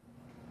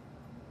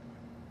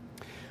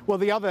 Well,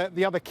 the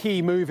other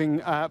key moving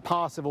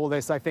part of all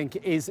this, I think,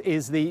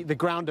 is the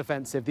ground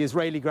offensive, the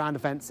Israeli ground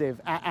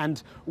offensive,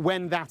 and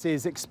when that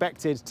is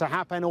expected to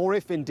happen, or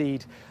if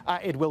indeed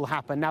it will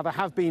happen. Now, there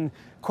have been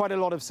quite a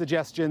lot of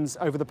suggestions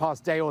over the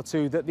past day or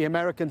two that the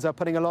Americans are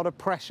putting a lot of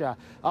pressure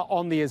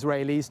on the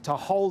Israelis to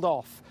hold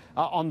off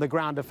on the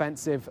ground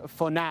offensive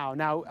for now.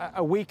 Now,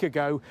 a week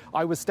ago,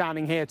 I was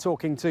standing here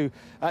talking to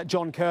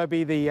John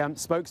Kirby, the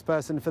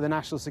spokesperson for the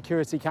National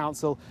Security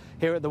Council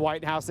here at the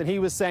White House, and he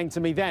was saying to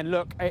me then,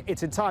 look,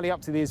 it's entirely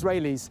up to the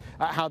Israelis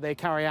how they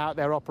carry out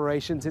their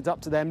operations. It's up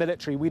to their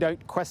military. We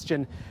don't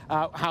question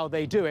how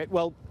they do it.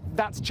 Well,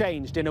 that's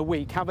changed in a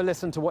week. Have a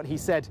listen to what he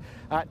said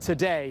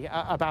today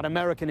about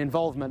American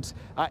involvement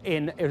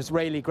in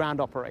Israeli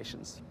ground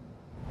operations.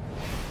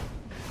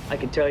 I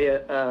can tell you,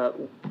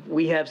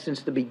 we have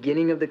since the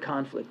beginning of the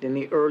conflict, in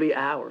the early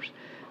hours,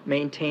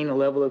 maintained a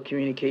level of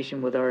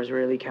communication with our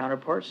Israeli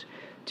counterparts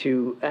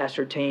to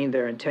ascertain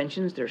their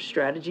intentions, their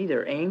strategy,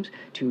 their aims,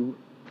 to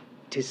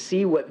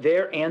see what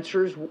their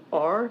answers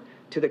are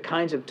to the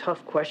kinds of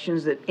tough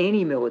questions that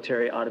any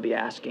military ought to be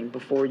asking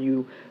before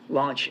you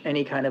launch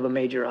any kind of a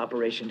major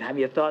operation. Have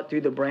you thought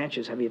through the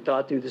branches? Have you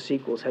thought through the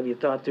sequels? Have you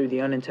thought through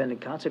the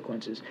unintended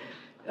consequences?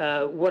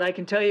 What I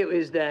can tell you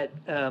is that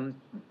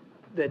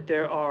that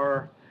there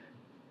are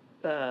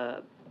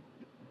a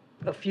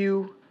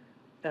few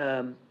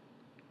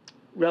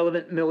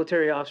relevant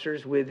military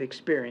officers with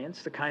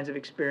experience, the kinds of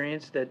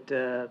experience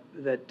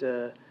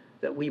that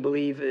we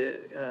believe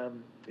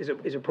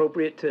is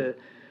appropriate to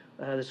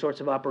the sorts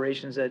of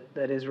operations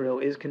that Israel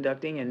is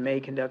conducting and may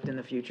conduct in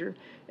the future,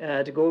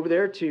 to go over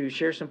there to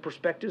share some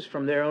perspectives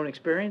from their own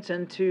experience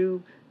and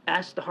to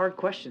ask the hard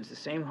questions, the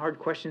same hard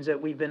questions that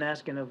we've been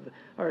asking of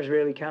our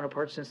Israeli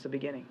counterparts since the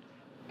beginning.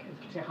 Can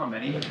you say how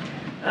many?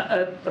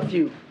 A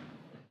few.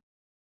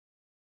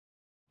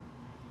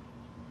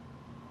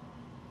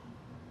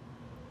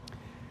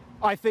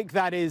 I think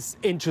that is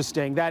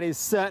interesting. That is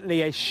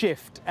certainly a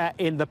shift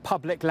in the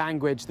public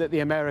language that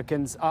the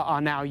Americans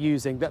are now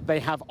using, that they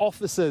have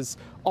officers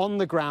on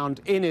the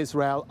ground in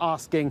Israel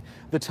asking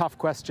the tough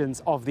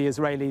questions of the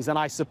Israelis. And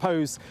I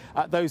suppose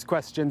those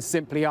questions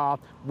simply are,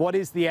 what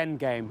is the end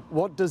game?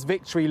 What does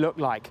victory look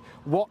like?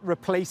 What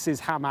replaces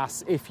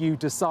Hamas if you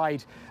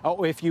decide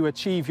or if you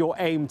achieve your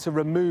aim to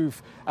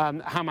remove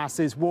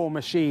Hamas's war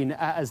machine,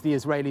 as the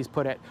Israelis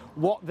put it?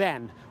 What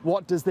then?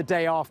 What does the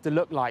day after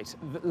look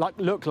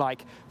like?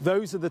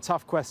 Those are the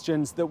tough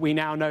questions that we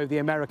now know the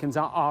Americans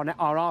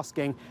are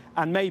asking,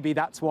 and maybe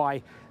that's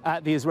why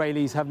the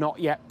Israelis have not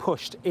yet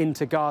pushed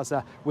into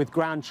Gaza with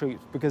ground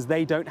troops, because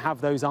they don't have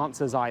those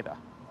answers either.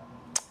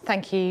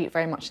 Thank you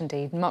very much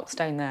indeed. Mark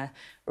Stone there,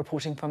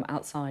 reporting from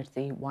outside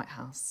the White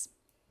House.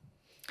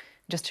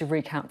 Just to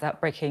recap that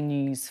breaking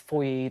news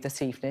for you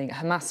this evening,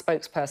 Hamas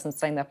spokesperson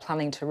saying they're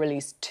planning to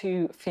release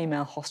 2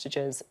 female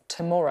hostages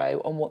tomorrow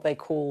on what they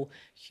call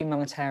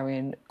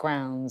humanitarian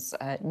grounds,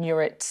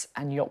 Nurit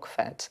and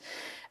Yokfed.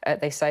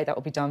 They say that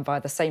will be done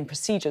via the same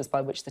procedures by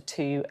which the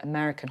 2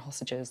 American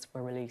hostages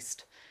were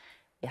released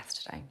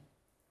yesterday.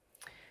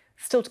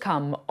 Still to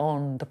come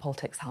on the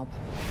Politics Hub.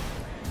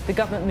 The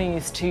government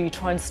moves to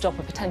try and stop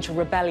a potential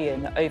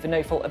rebellion over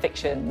no-fault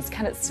evictions.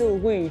 Can it still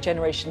woo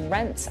Generation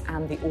Rent?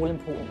 And the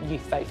all-important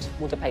youth vote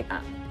will debate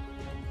that.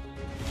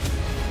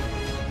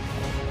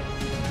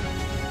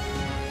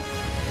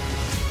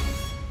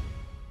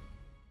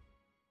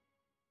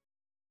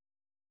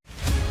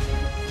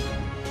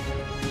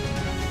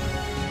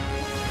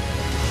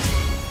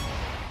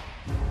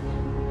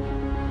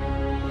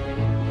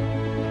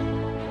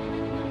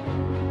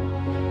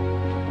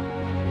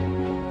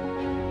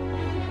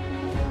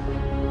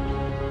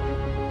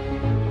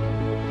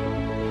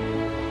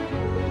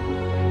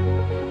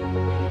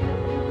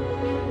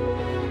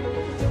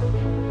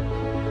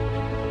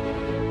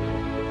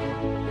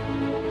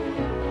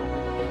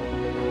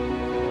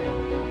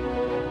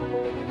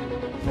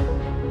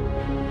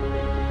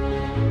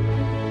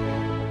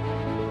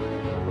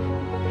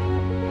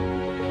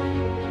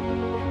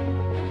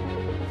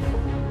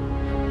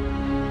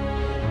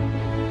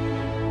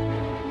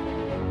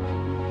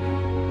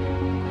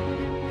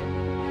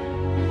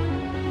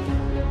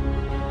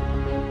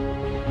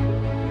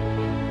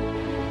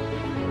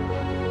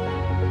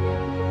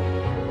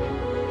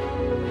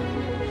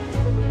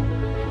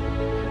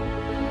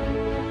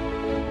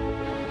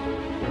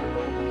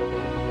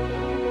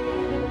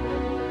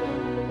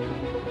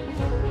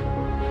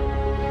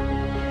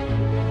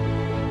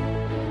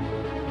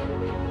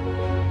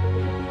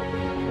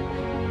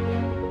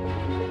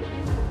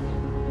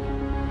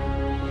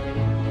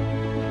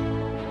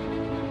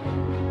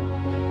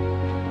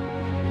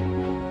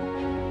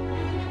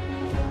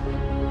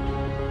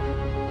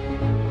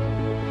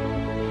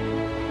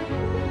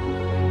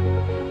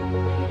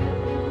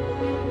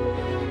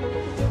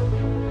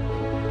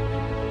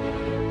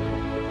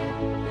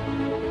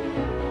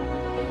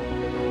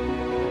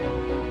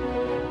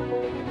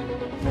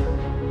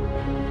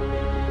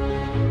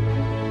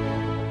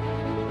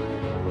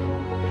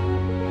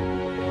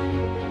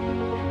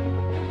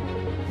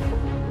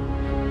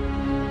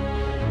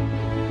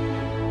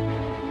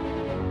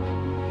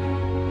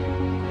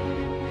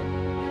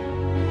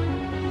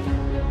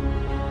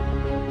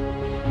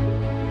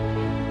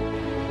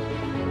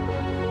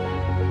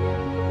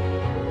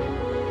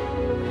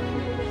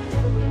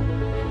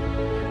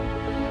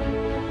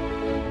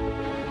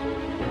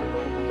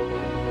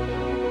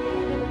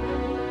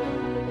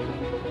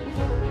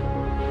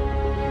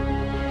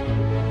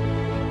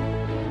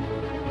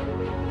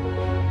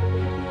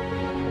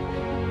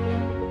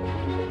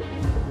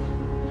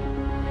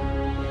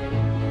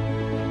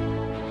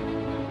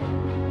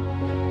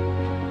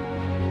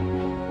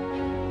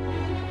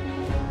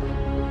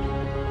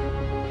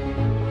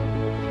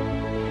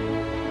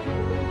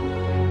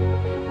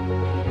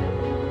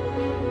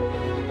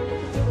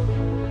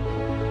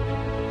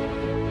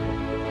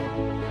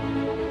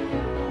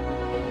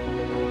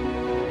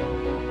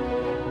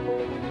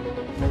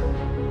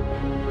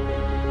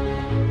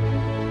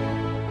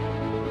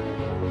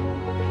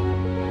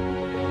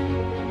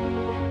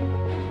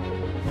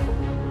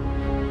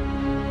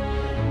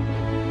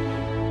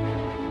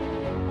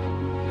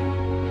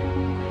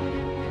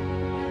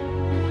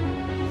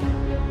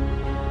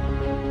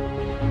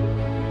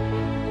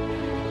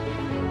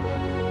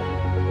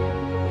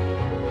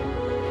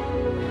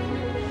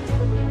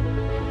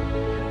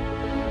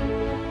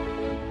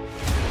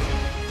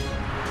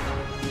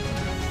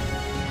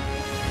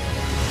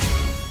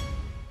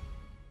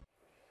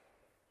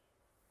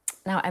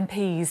 Now,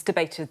 MPs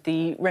debated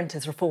the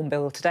Renters Reform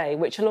Bill today,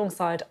 which,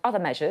 alongside other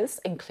measures,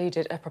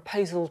 included a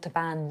proposal to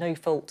ban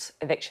no-fault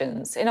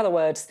evictions. In other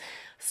words,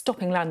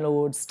 stopping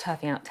landlords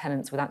turfing out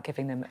tenants without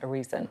giving them a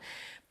reason.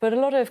 But a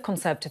lot of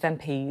Conservative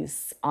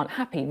MPs aren't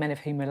happy, many of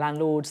whom are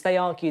landlords. They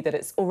argue that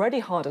it's already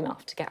hard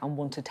enough to get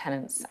unwanted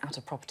tenants out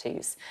of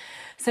properties.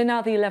 So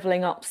now the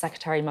Levelling Up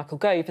Secretary Michael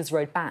Gove has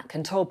rowed back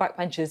and told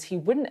backbenchers he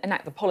wouldn't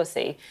enact the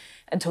policy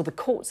until the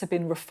courts have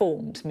been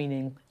reformed,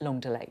 meaning long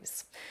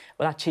delays.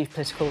 Well, our chief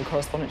political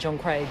correspondent John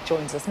Craig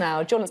joins us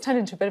now. John, it's turned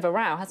into a bit of a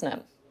row, hasn't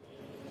it?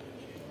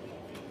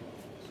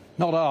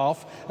 Not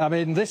half. I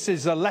mean, this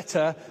is a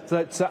letter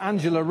that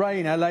Angela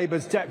Rayner,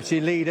 Labour's deputy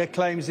leader,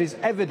 claims is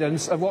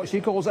evidence of what she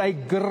calls a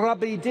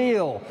grubby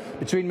deal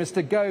between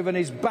Mr Gove and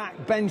his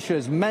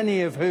backbenchers,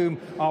 many of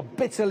whom are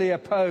bitterly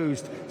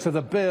opposed to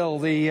the bill,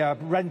 the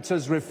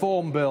Renters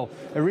Reform Bill,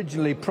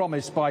 originally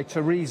promised by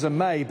Theresa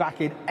May back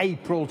in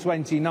April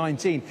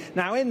 2019.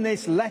 Now, in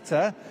this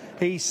letter,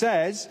 he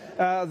says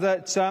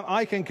that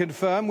I can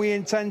confirm we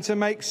intend to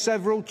make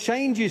several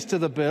changes to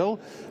the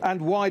bill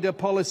and wider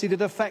policy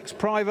that affects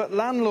private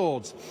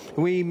landlords.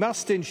 We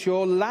must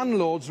ensure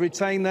landlords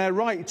retain their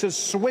right to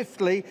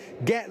swiftly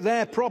get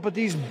their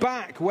properties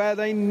back where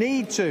they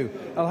need to.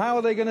 Well, how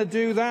are they going to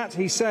do that?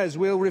 He says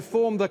we'll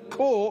reform the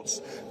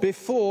courts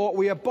before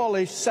we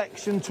abolish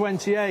Section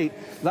 28.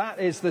 That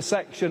is the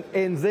section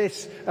in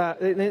this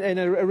in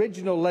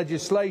original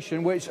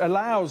legislation which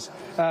allows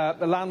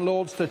the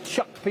landlords to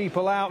chuck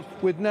people out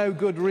with no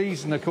good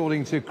reason,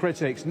 according to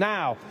critics.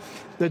 Now,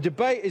 the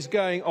debate is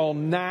going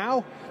on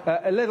now.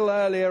 A little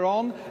earlier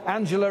on,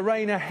 Angela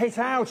Rayner hit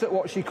out at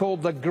what she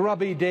called the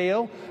grubby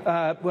deal,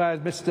 where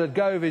Mr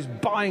Gove is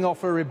buying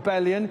off a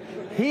rebellion.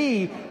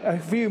 He, a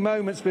few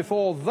moments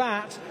before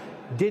that,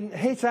 didn't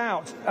hit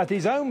out at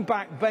his own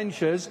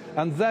backbenchers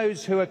and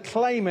those who are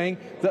claiming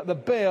that the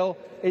bill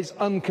is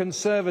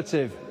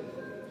unconservative.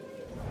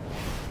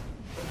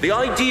 The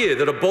idea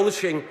that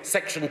abolishing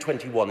Section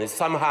 21 is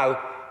somehow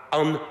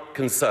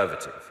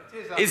unconservative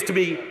is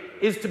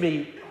to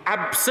me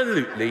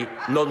absolutely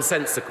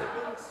nonsensical.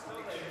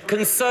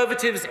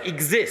 Conservatives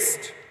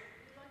exist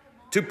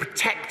to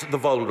protect the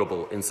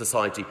vulnerable in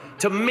society,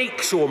 to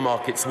make sure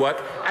markets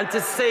work and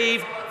to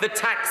save the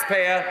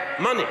taxpayer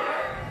money.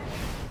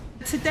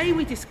 Today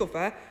we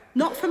discover,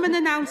 not from an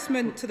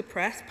announcement to the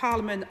press,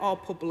 Parliament or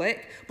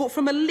public, but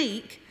from a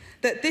leak,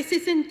 that this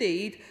is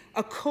indeed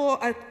the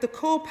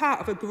core part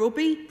of a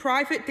grubby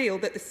private deal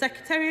that the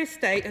Secretary of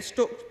State has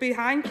struck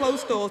behind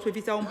closed doors with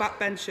his own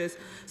backbenchers.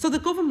 So the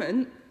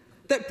government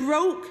that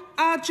broke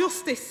our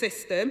justice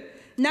system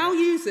now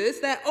uses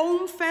their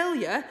own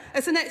failure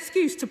as an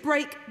excuse to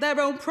break their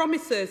own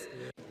promises.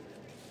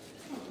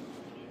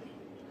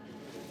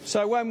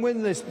 So when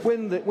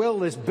will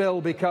this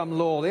bill become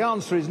law? The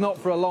answer is not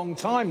for a long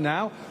time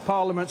now.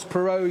 Parliament's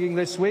proroguing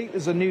this week.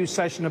 There's a new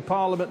session of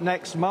Parliament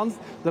next month.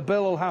 The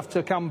bill will have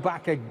to come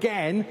back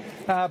again.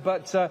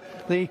 But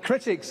the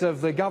critics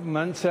of the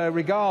government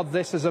regard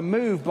this as a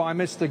move by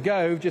Mr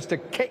Gove just to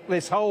kick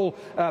this whole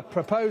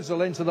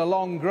proposal into the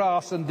long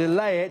grass and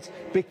delay it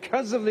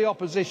because of the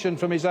opposition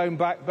from his own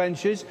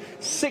backbenchers.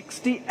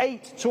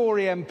 68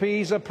 Tory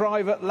MPs are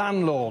private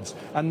landlords,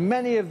 and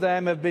many of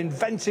them have been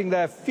venting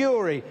their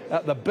fury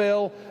at the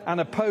bill and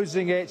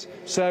opposing it,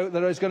 so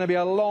there is going to be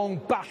a long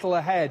battle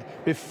ahead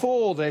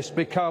before this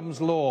becomes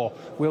law.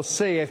 We'll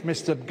see if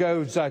Mr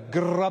Gove's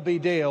grubby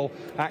deal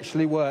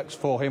actually works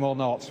for him or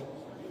not.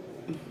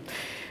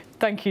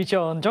 Thank you,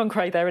 John. John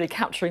Craig there, really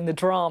capturing the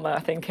drama, I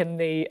think, in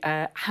the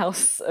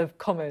House of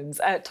Commons.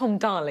 Tom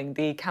Darling,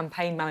 the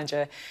campaign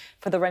manager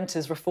for the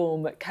Renters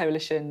Reform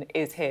Coalition,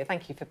 is here.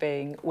 Thank you for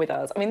being with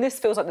us. I mean, this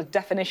feels like the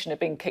definition of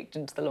being kicked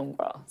into the long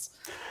grass.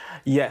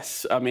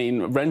 Yes, I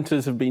mean,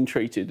 renters have been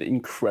treated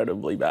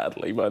incredibly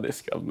badly by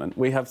this government.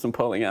 We have some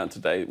polling out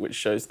today which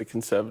shows the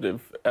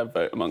Conservative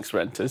vote amongst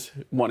renters,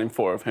 1 in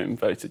 4 of whom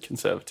voted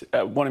Conservative.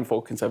 1 in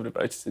 4 Conservative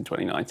voters in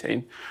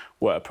 2019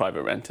 were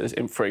private renters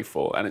in free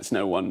fall, and it's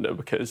no wonder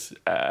because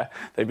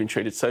they've been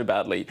treated so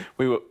badly.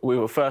 We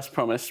were first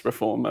promised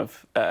reform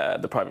of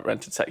the private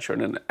rented sector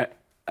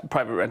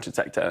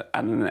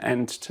and an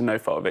end to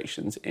no-fault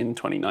evictions in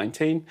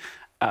 2019.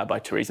 By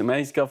Theresa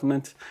May's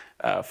government.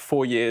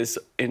 4 years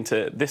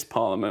into this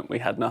Parliament, we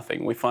had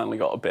nothing. We finally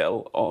got a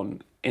bill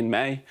in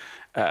May.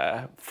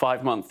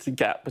 5-month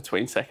gap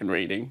between second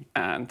reading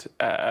and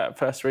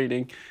first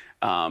reading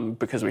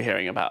because we're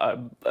hearing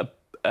about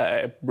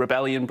a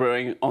rebellion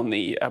brewing on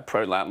the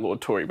pro-landlord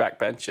Tory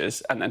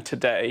backbenchers. And then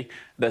today,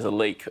 there's a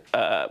leak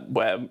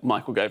where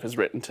Michael Gove has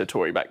written to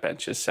Tory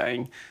backbenchers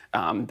saying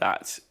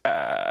that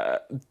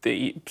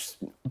the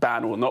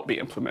ban will not be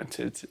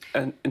implemented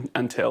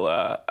until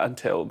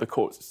the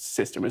court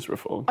system is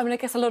reformed. I mean, I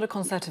guess a lot of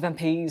Conservative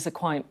MPs are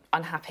quite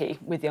unhappy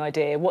with the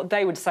idea. What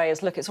they would say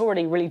is, look, it's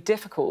already really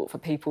difficult for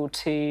people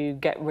to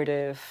get rid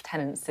of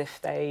tenants if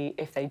they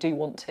do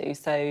want to.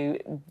 So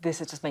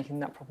this is just making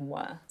that problem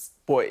worse.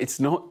 Well, it's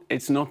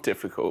not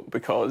difficult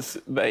because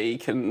they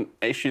can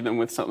issue them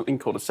with something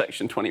called a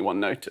Section 21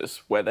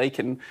 notice, where they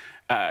can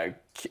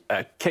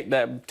kick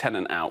their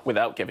tenant out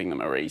without giving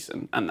them a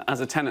reason. And as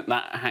a tenant,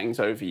 that hangs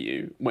over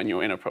you when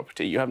you're in a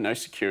property. You have no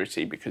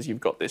security because you've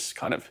got this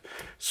kind of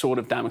sword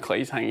of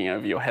Damocles hanging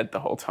over your head the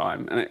whole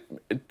time. And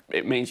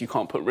it means you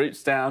can't put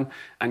roots down.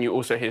 And you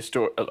also hear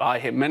I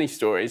hear many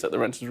stories at the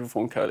Renters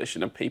Reform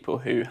Coalition of people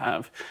who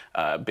have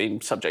been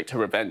subject to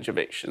revenge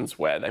evictions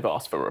where they've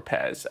asked for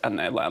repairs and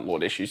their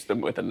landlord issues them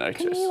with a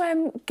notice. Can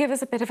you give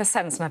us a bit of a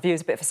sense, and our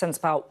viewers a bit of a sense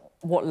about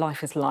what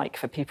life is like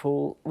for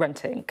people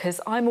renting? Because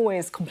I'm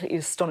always completely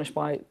astonished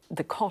by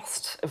the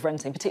cost of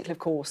renting, particularly, of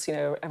course, you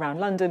know, around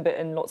London, but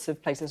in lots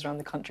of places around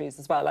the countries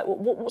as well. Like,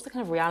 what's the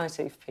kind of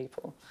reality for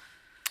people?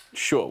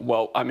 Sure.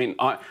 Well, I mean,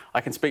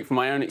 I can speak from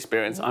my own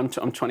experience. I'm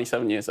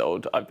 27 years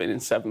old. I've been in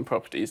 7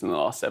 properties in the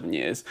last 7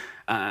 years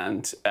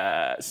and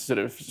sort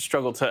of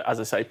struggled to, as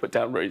I say, put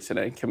down roots in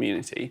a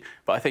community.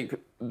 But I think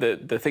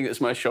the thing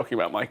that's most shocking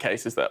about my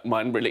case is that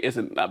mine really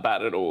isn't that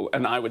bad at all.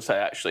 And I would say,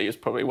 actually, it's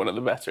probably one of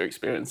the better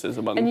experiences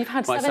among And you've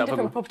had 7 myself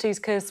different properties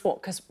because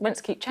what? Because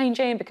rents keep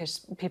changing,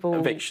 because people...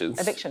 Evictions.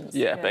 Evictions.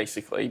 Yeah,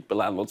 basically. The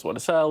landlords want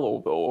to sell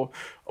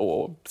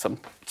or some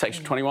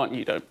Section 21,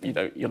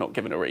 you're not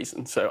given a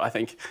reason. So I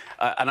think...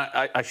 and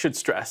I should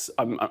stress,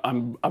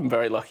 I'm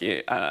very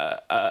lucky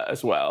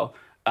as well.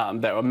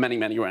 There are many,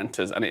 many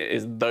renters, and it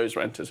is those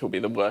renters who will be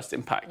the worst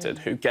impacted,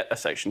 who get a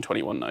Section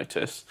 21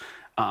 notice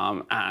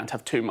and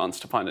have 2 months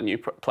to find a new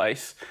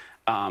place,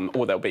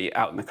 or they'll be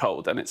out in the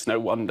cold. And it's no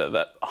wonder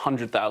that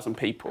 100,000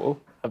 people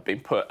have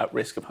been put at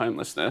risk of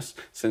homelessness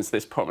since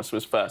this promise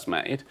was first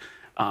made.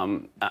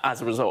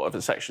 As a result of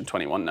a Section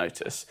 21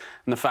 notice.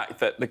 And the fact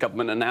that the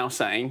government are now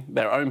saying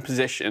their own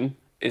position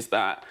is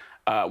that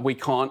we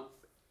can't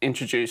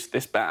introduce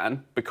this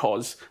ban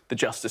because the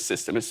justice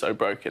system is so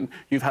broken.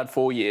 You've had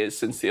 4 years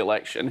since the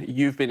election.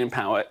 You've been in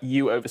power.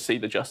 You oversee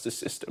the justice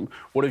system.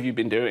 What have you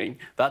been doing?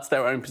 That's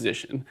their own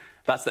position.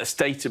 That's their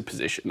stated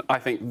position. I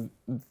think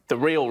the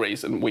real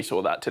reason we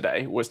saw that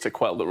today was to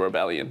quell the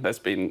rebellion. There's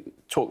been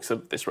talks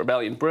of this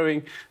rebellion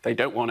brewing. They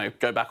don't want to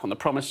go back on the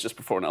promise just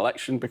before an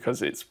election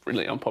because it's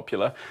really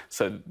unpopular.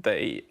 So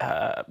they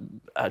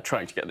are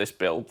trying to get this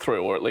bill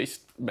through, or at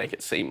least make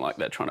it seem like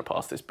they're trying to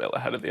pass this bill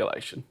ahead of the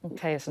election.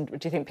 OK, so do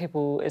you think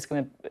it's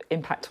going to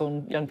impact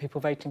on young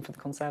people voting for the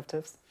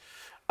Conservatives?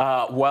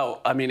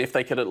 Well, I mean, if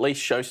they could at least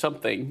show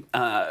something,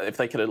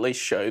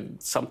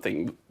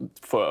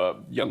 for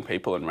young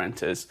people and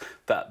renters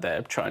that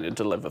they're trying to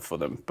deliver for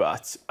them.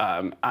 But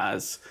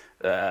as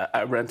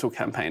a rental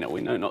campaigner,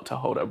 we know not to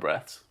hold our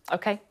breaths.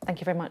 OK, thank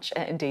you very much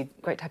indeed.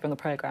 Great to have you on the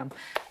programme.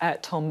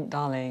 Tom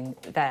Darling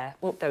there.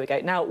 Well, there we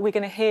go. Now, we're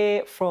going to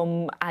hear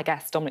from our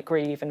guest, Dominic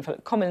Grieve, and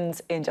Philip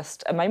Commons in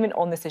just a moment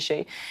on this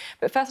issue.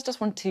 But first, I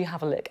just want to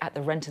have a look at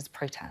the renters'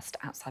 protest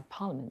outside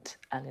Parliament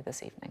earlier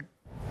this evening.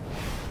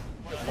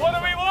 What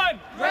do we want?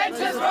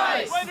 Renters'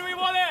 rights! When do we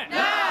want it?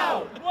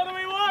 Now! What do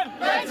we want?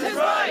 Renters'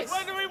 rights!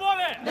 When do we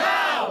want it?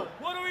 Now!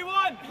 What do we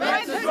want?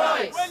 Renters'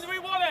 rights! When do we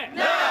want it?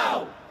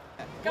 Now!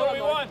 What do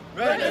we want?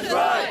 Renters'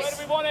 rights! When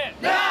do we want it?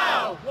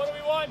 Now! What do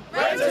we want?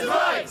 Renters'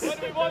 rights! When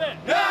do we want it?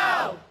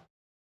 Now!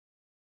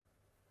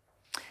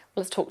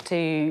 Let's talk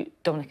to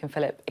Dominic and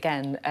Philip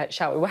again,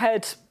 shall we? We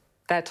heard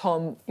there,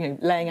 Tom,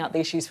 laying out the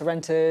issues for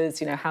renters,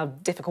 how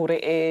difficult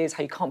it is,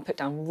 how you can't put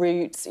down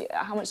roots.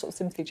 How much sort of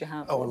sympathy do you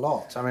have? Oh, a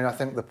lot. I mean, I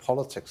think the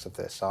politics of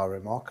this are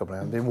remarkable.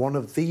 I mean, one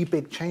of the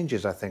big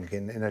changes, I think,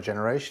 in a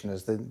generation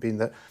has been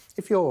that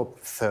if you're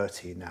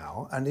 30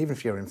 now, and even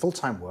if you're in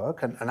full-time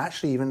work, and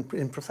actually even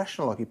in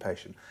professional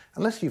occupation,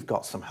 unless you've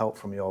got some help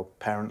from your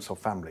parents or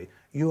family,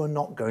 you are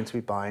not going to be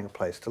buying a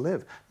place to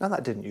live. Now,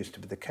 that didn't used to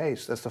be the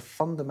case. There's a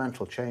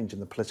fundamental change in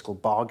the political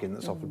bargain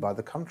that's offered by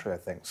the country, I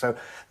think. So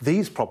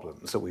these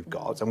problems that we've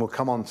got, and we'll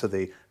come on to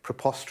the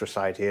preposterous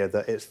idea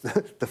that it's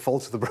the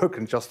fault of the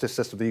broken justice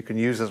system that you can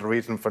use as a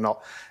reason for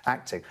not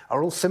acting,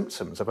 are all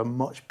symptoms of a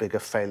much bigger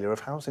failure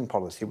of housing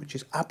policy, which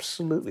is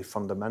absolutely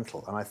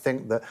fundamental. And I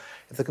think that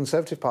if the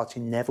Conservative Party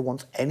never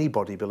wants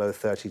anybody below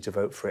 30 to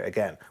vote for it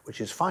again,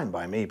 which is fine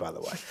by me, by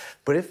the way,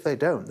 but if they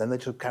don't, then they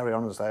should carry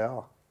on as they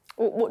are.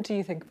 What do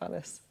you think about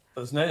this?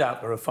 There's no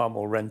doubt there are far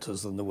more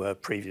renters than there were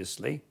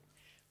previously.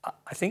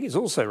 I think it's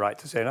also right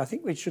to say, and I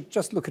think we should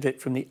just look at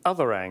it from the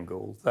other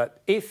angle,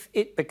 that if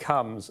it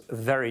becomes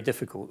very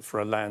difficult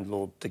for a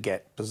landlord to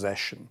get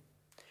possession,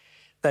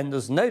 then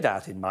there's no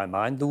doubt in my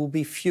mind there will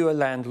be fewer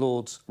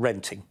landlords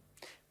renting.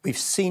 We've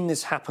seen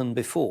this happen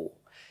before.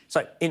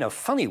 So, in a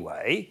funny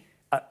way,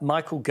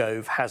 Michael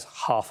Gove has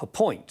half a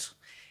point.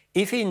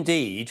 If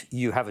indeed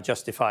you have a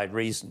justified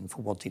reason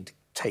for wanting to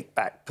take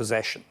back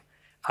possession,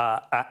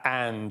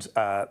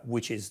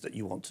 which is that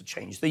you want to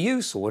change the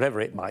use or whatever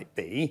it might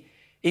be,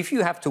 if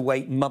you have to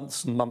wait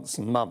months and months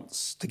and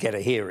months to get a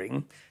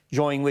hearing,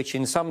 during which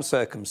in some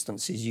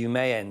circumstances you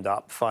may end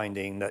up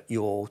finding that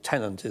your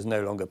tenant is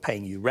no longer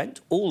paying you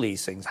rent, all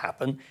these things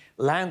happen,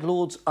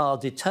 landlords are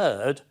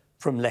deterred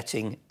from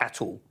letting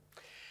at all.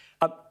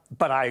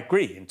 But I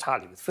agree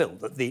entirely with Phil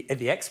that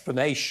the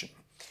explanation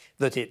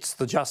that it's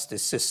the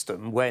justice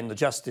system when the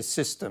justice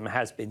system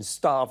has been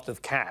starved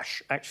of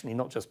cash, actually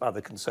not just by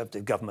the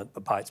Conservative government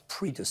but by its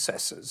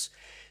predecessors,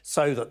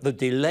 so that the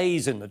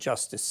delays in the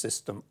justice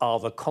system are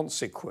the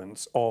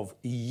consequence of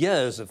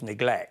years of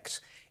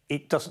neglect.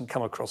 It doesn't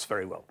come across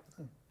very well.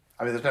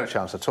 I mean, there's no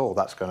chance at all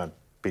that's going to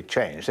be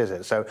changed, is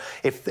it? So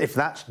if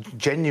that's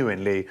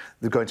genuinely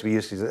going to be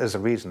used as a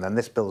reason, then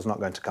this bill's not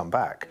going to come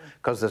back,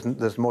 because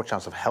there's more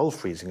chance of hell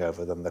freezing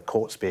over than the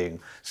courts being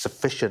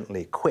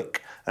sufficiently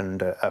quick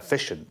and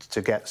efficient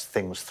to get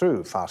things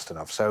through fast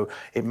enough. So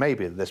it may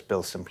be that this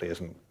bill simply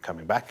isn't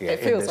coming back again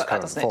in this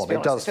current form.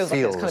 It does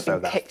feel as though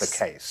that's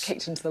the case.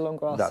 Kicked into the long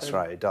grass. That's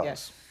right, it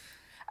does.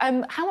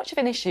 Yeah. How much of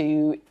an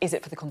issue is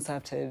it for the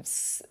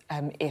Conservatives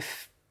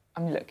if... I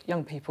mean, look,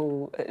 young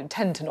people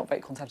tend to not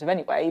vote Conservative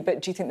anyway,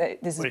 but do you think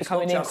that this is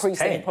becoming an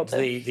increasing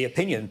problem? The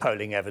opinion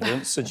polling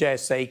evidence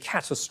suggests a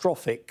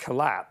catastrophic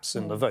collapse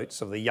in the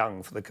votes of the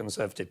young for the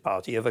Conservative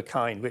Party of a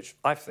kind which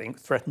I think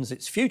threatens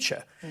its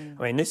future.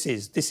 I mean, this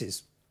is,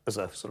 as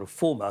a sort of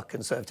former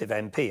Conservative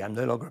MP, I'm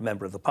no longer a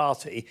member of the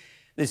party,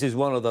 this is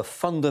one of the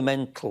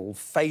fundamental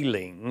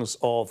failings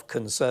of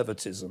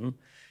conservatism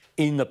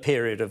in the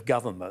period of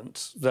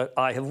government that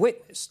I have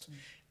witnessed.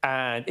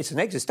 And it's an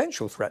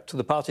existential threat to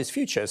the party's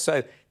future.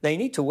 So they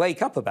need to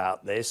wake up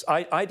about this.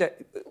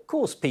 Of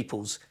course,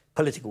 people's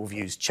political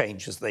views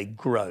change as they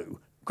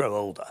grow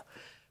older.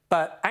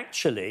 But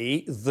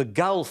actually, the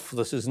gulf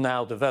that has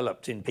now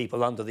developed in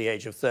people under the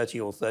age of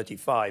 30 or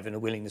 35 in a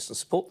willingness to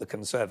support the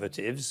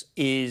Conservatives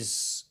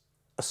is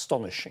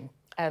astonishing.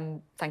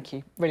 Thank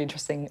you. Really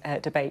interesting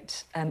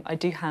debate. I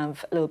do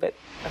have a little bit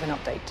of an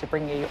update to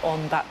bring you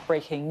on that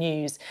breaking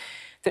news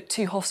that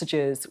 2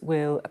 hostages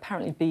will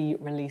apparently be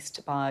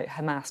released by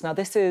Hamas. Now,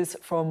 this is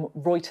from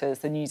Reuters,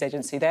 the news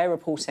agency. They're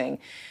reporting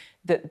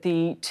that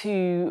the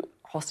 2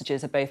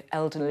 hostages are both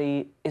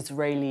elderly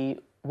Israeli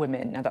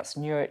women. Now, that's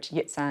Nurit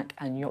Yitzhak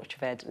and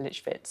Yocheved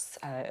Lishvitz,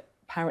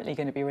 apparently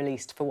going to be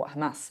released for what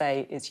Hamas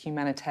say is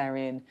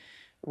humanitarian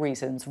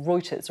reasons.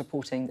 Reuters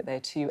reporting that they're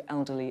 2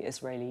 elderly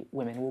Israeli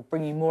women. We'll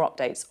bring you more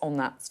updates on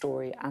that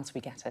story as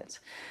we get it.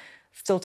 Still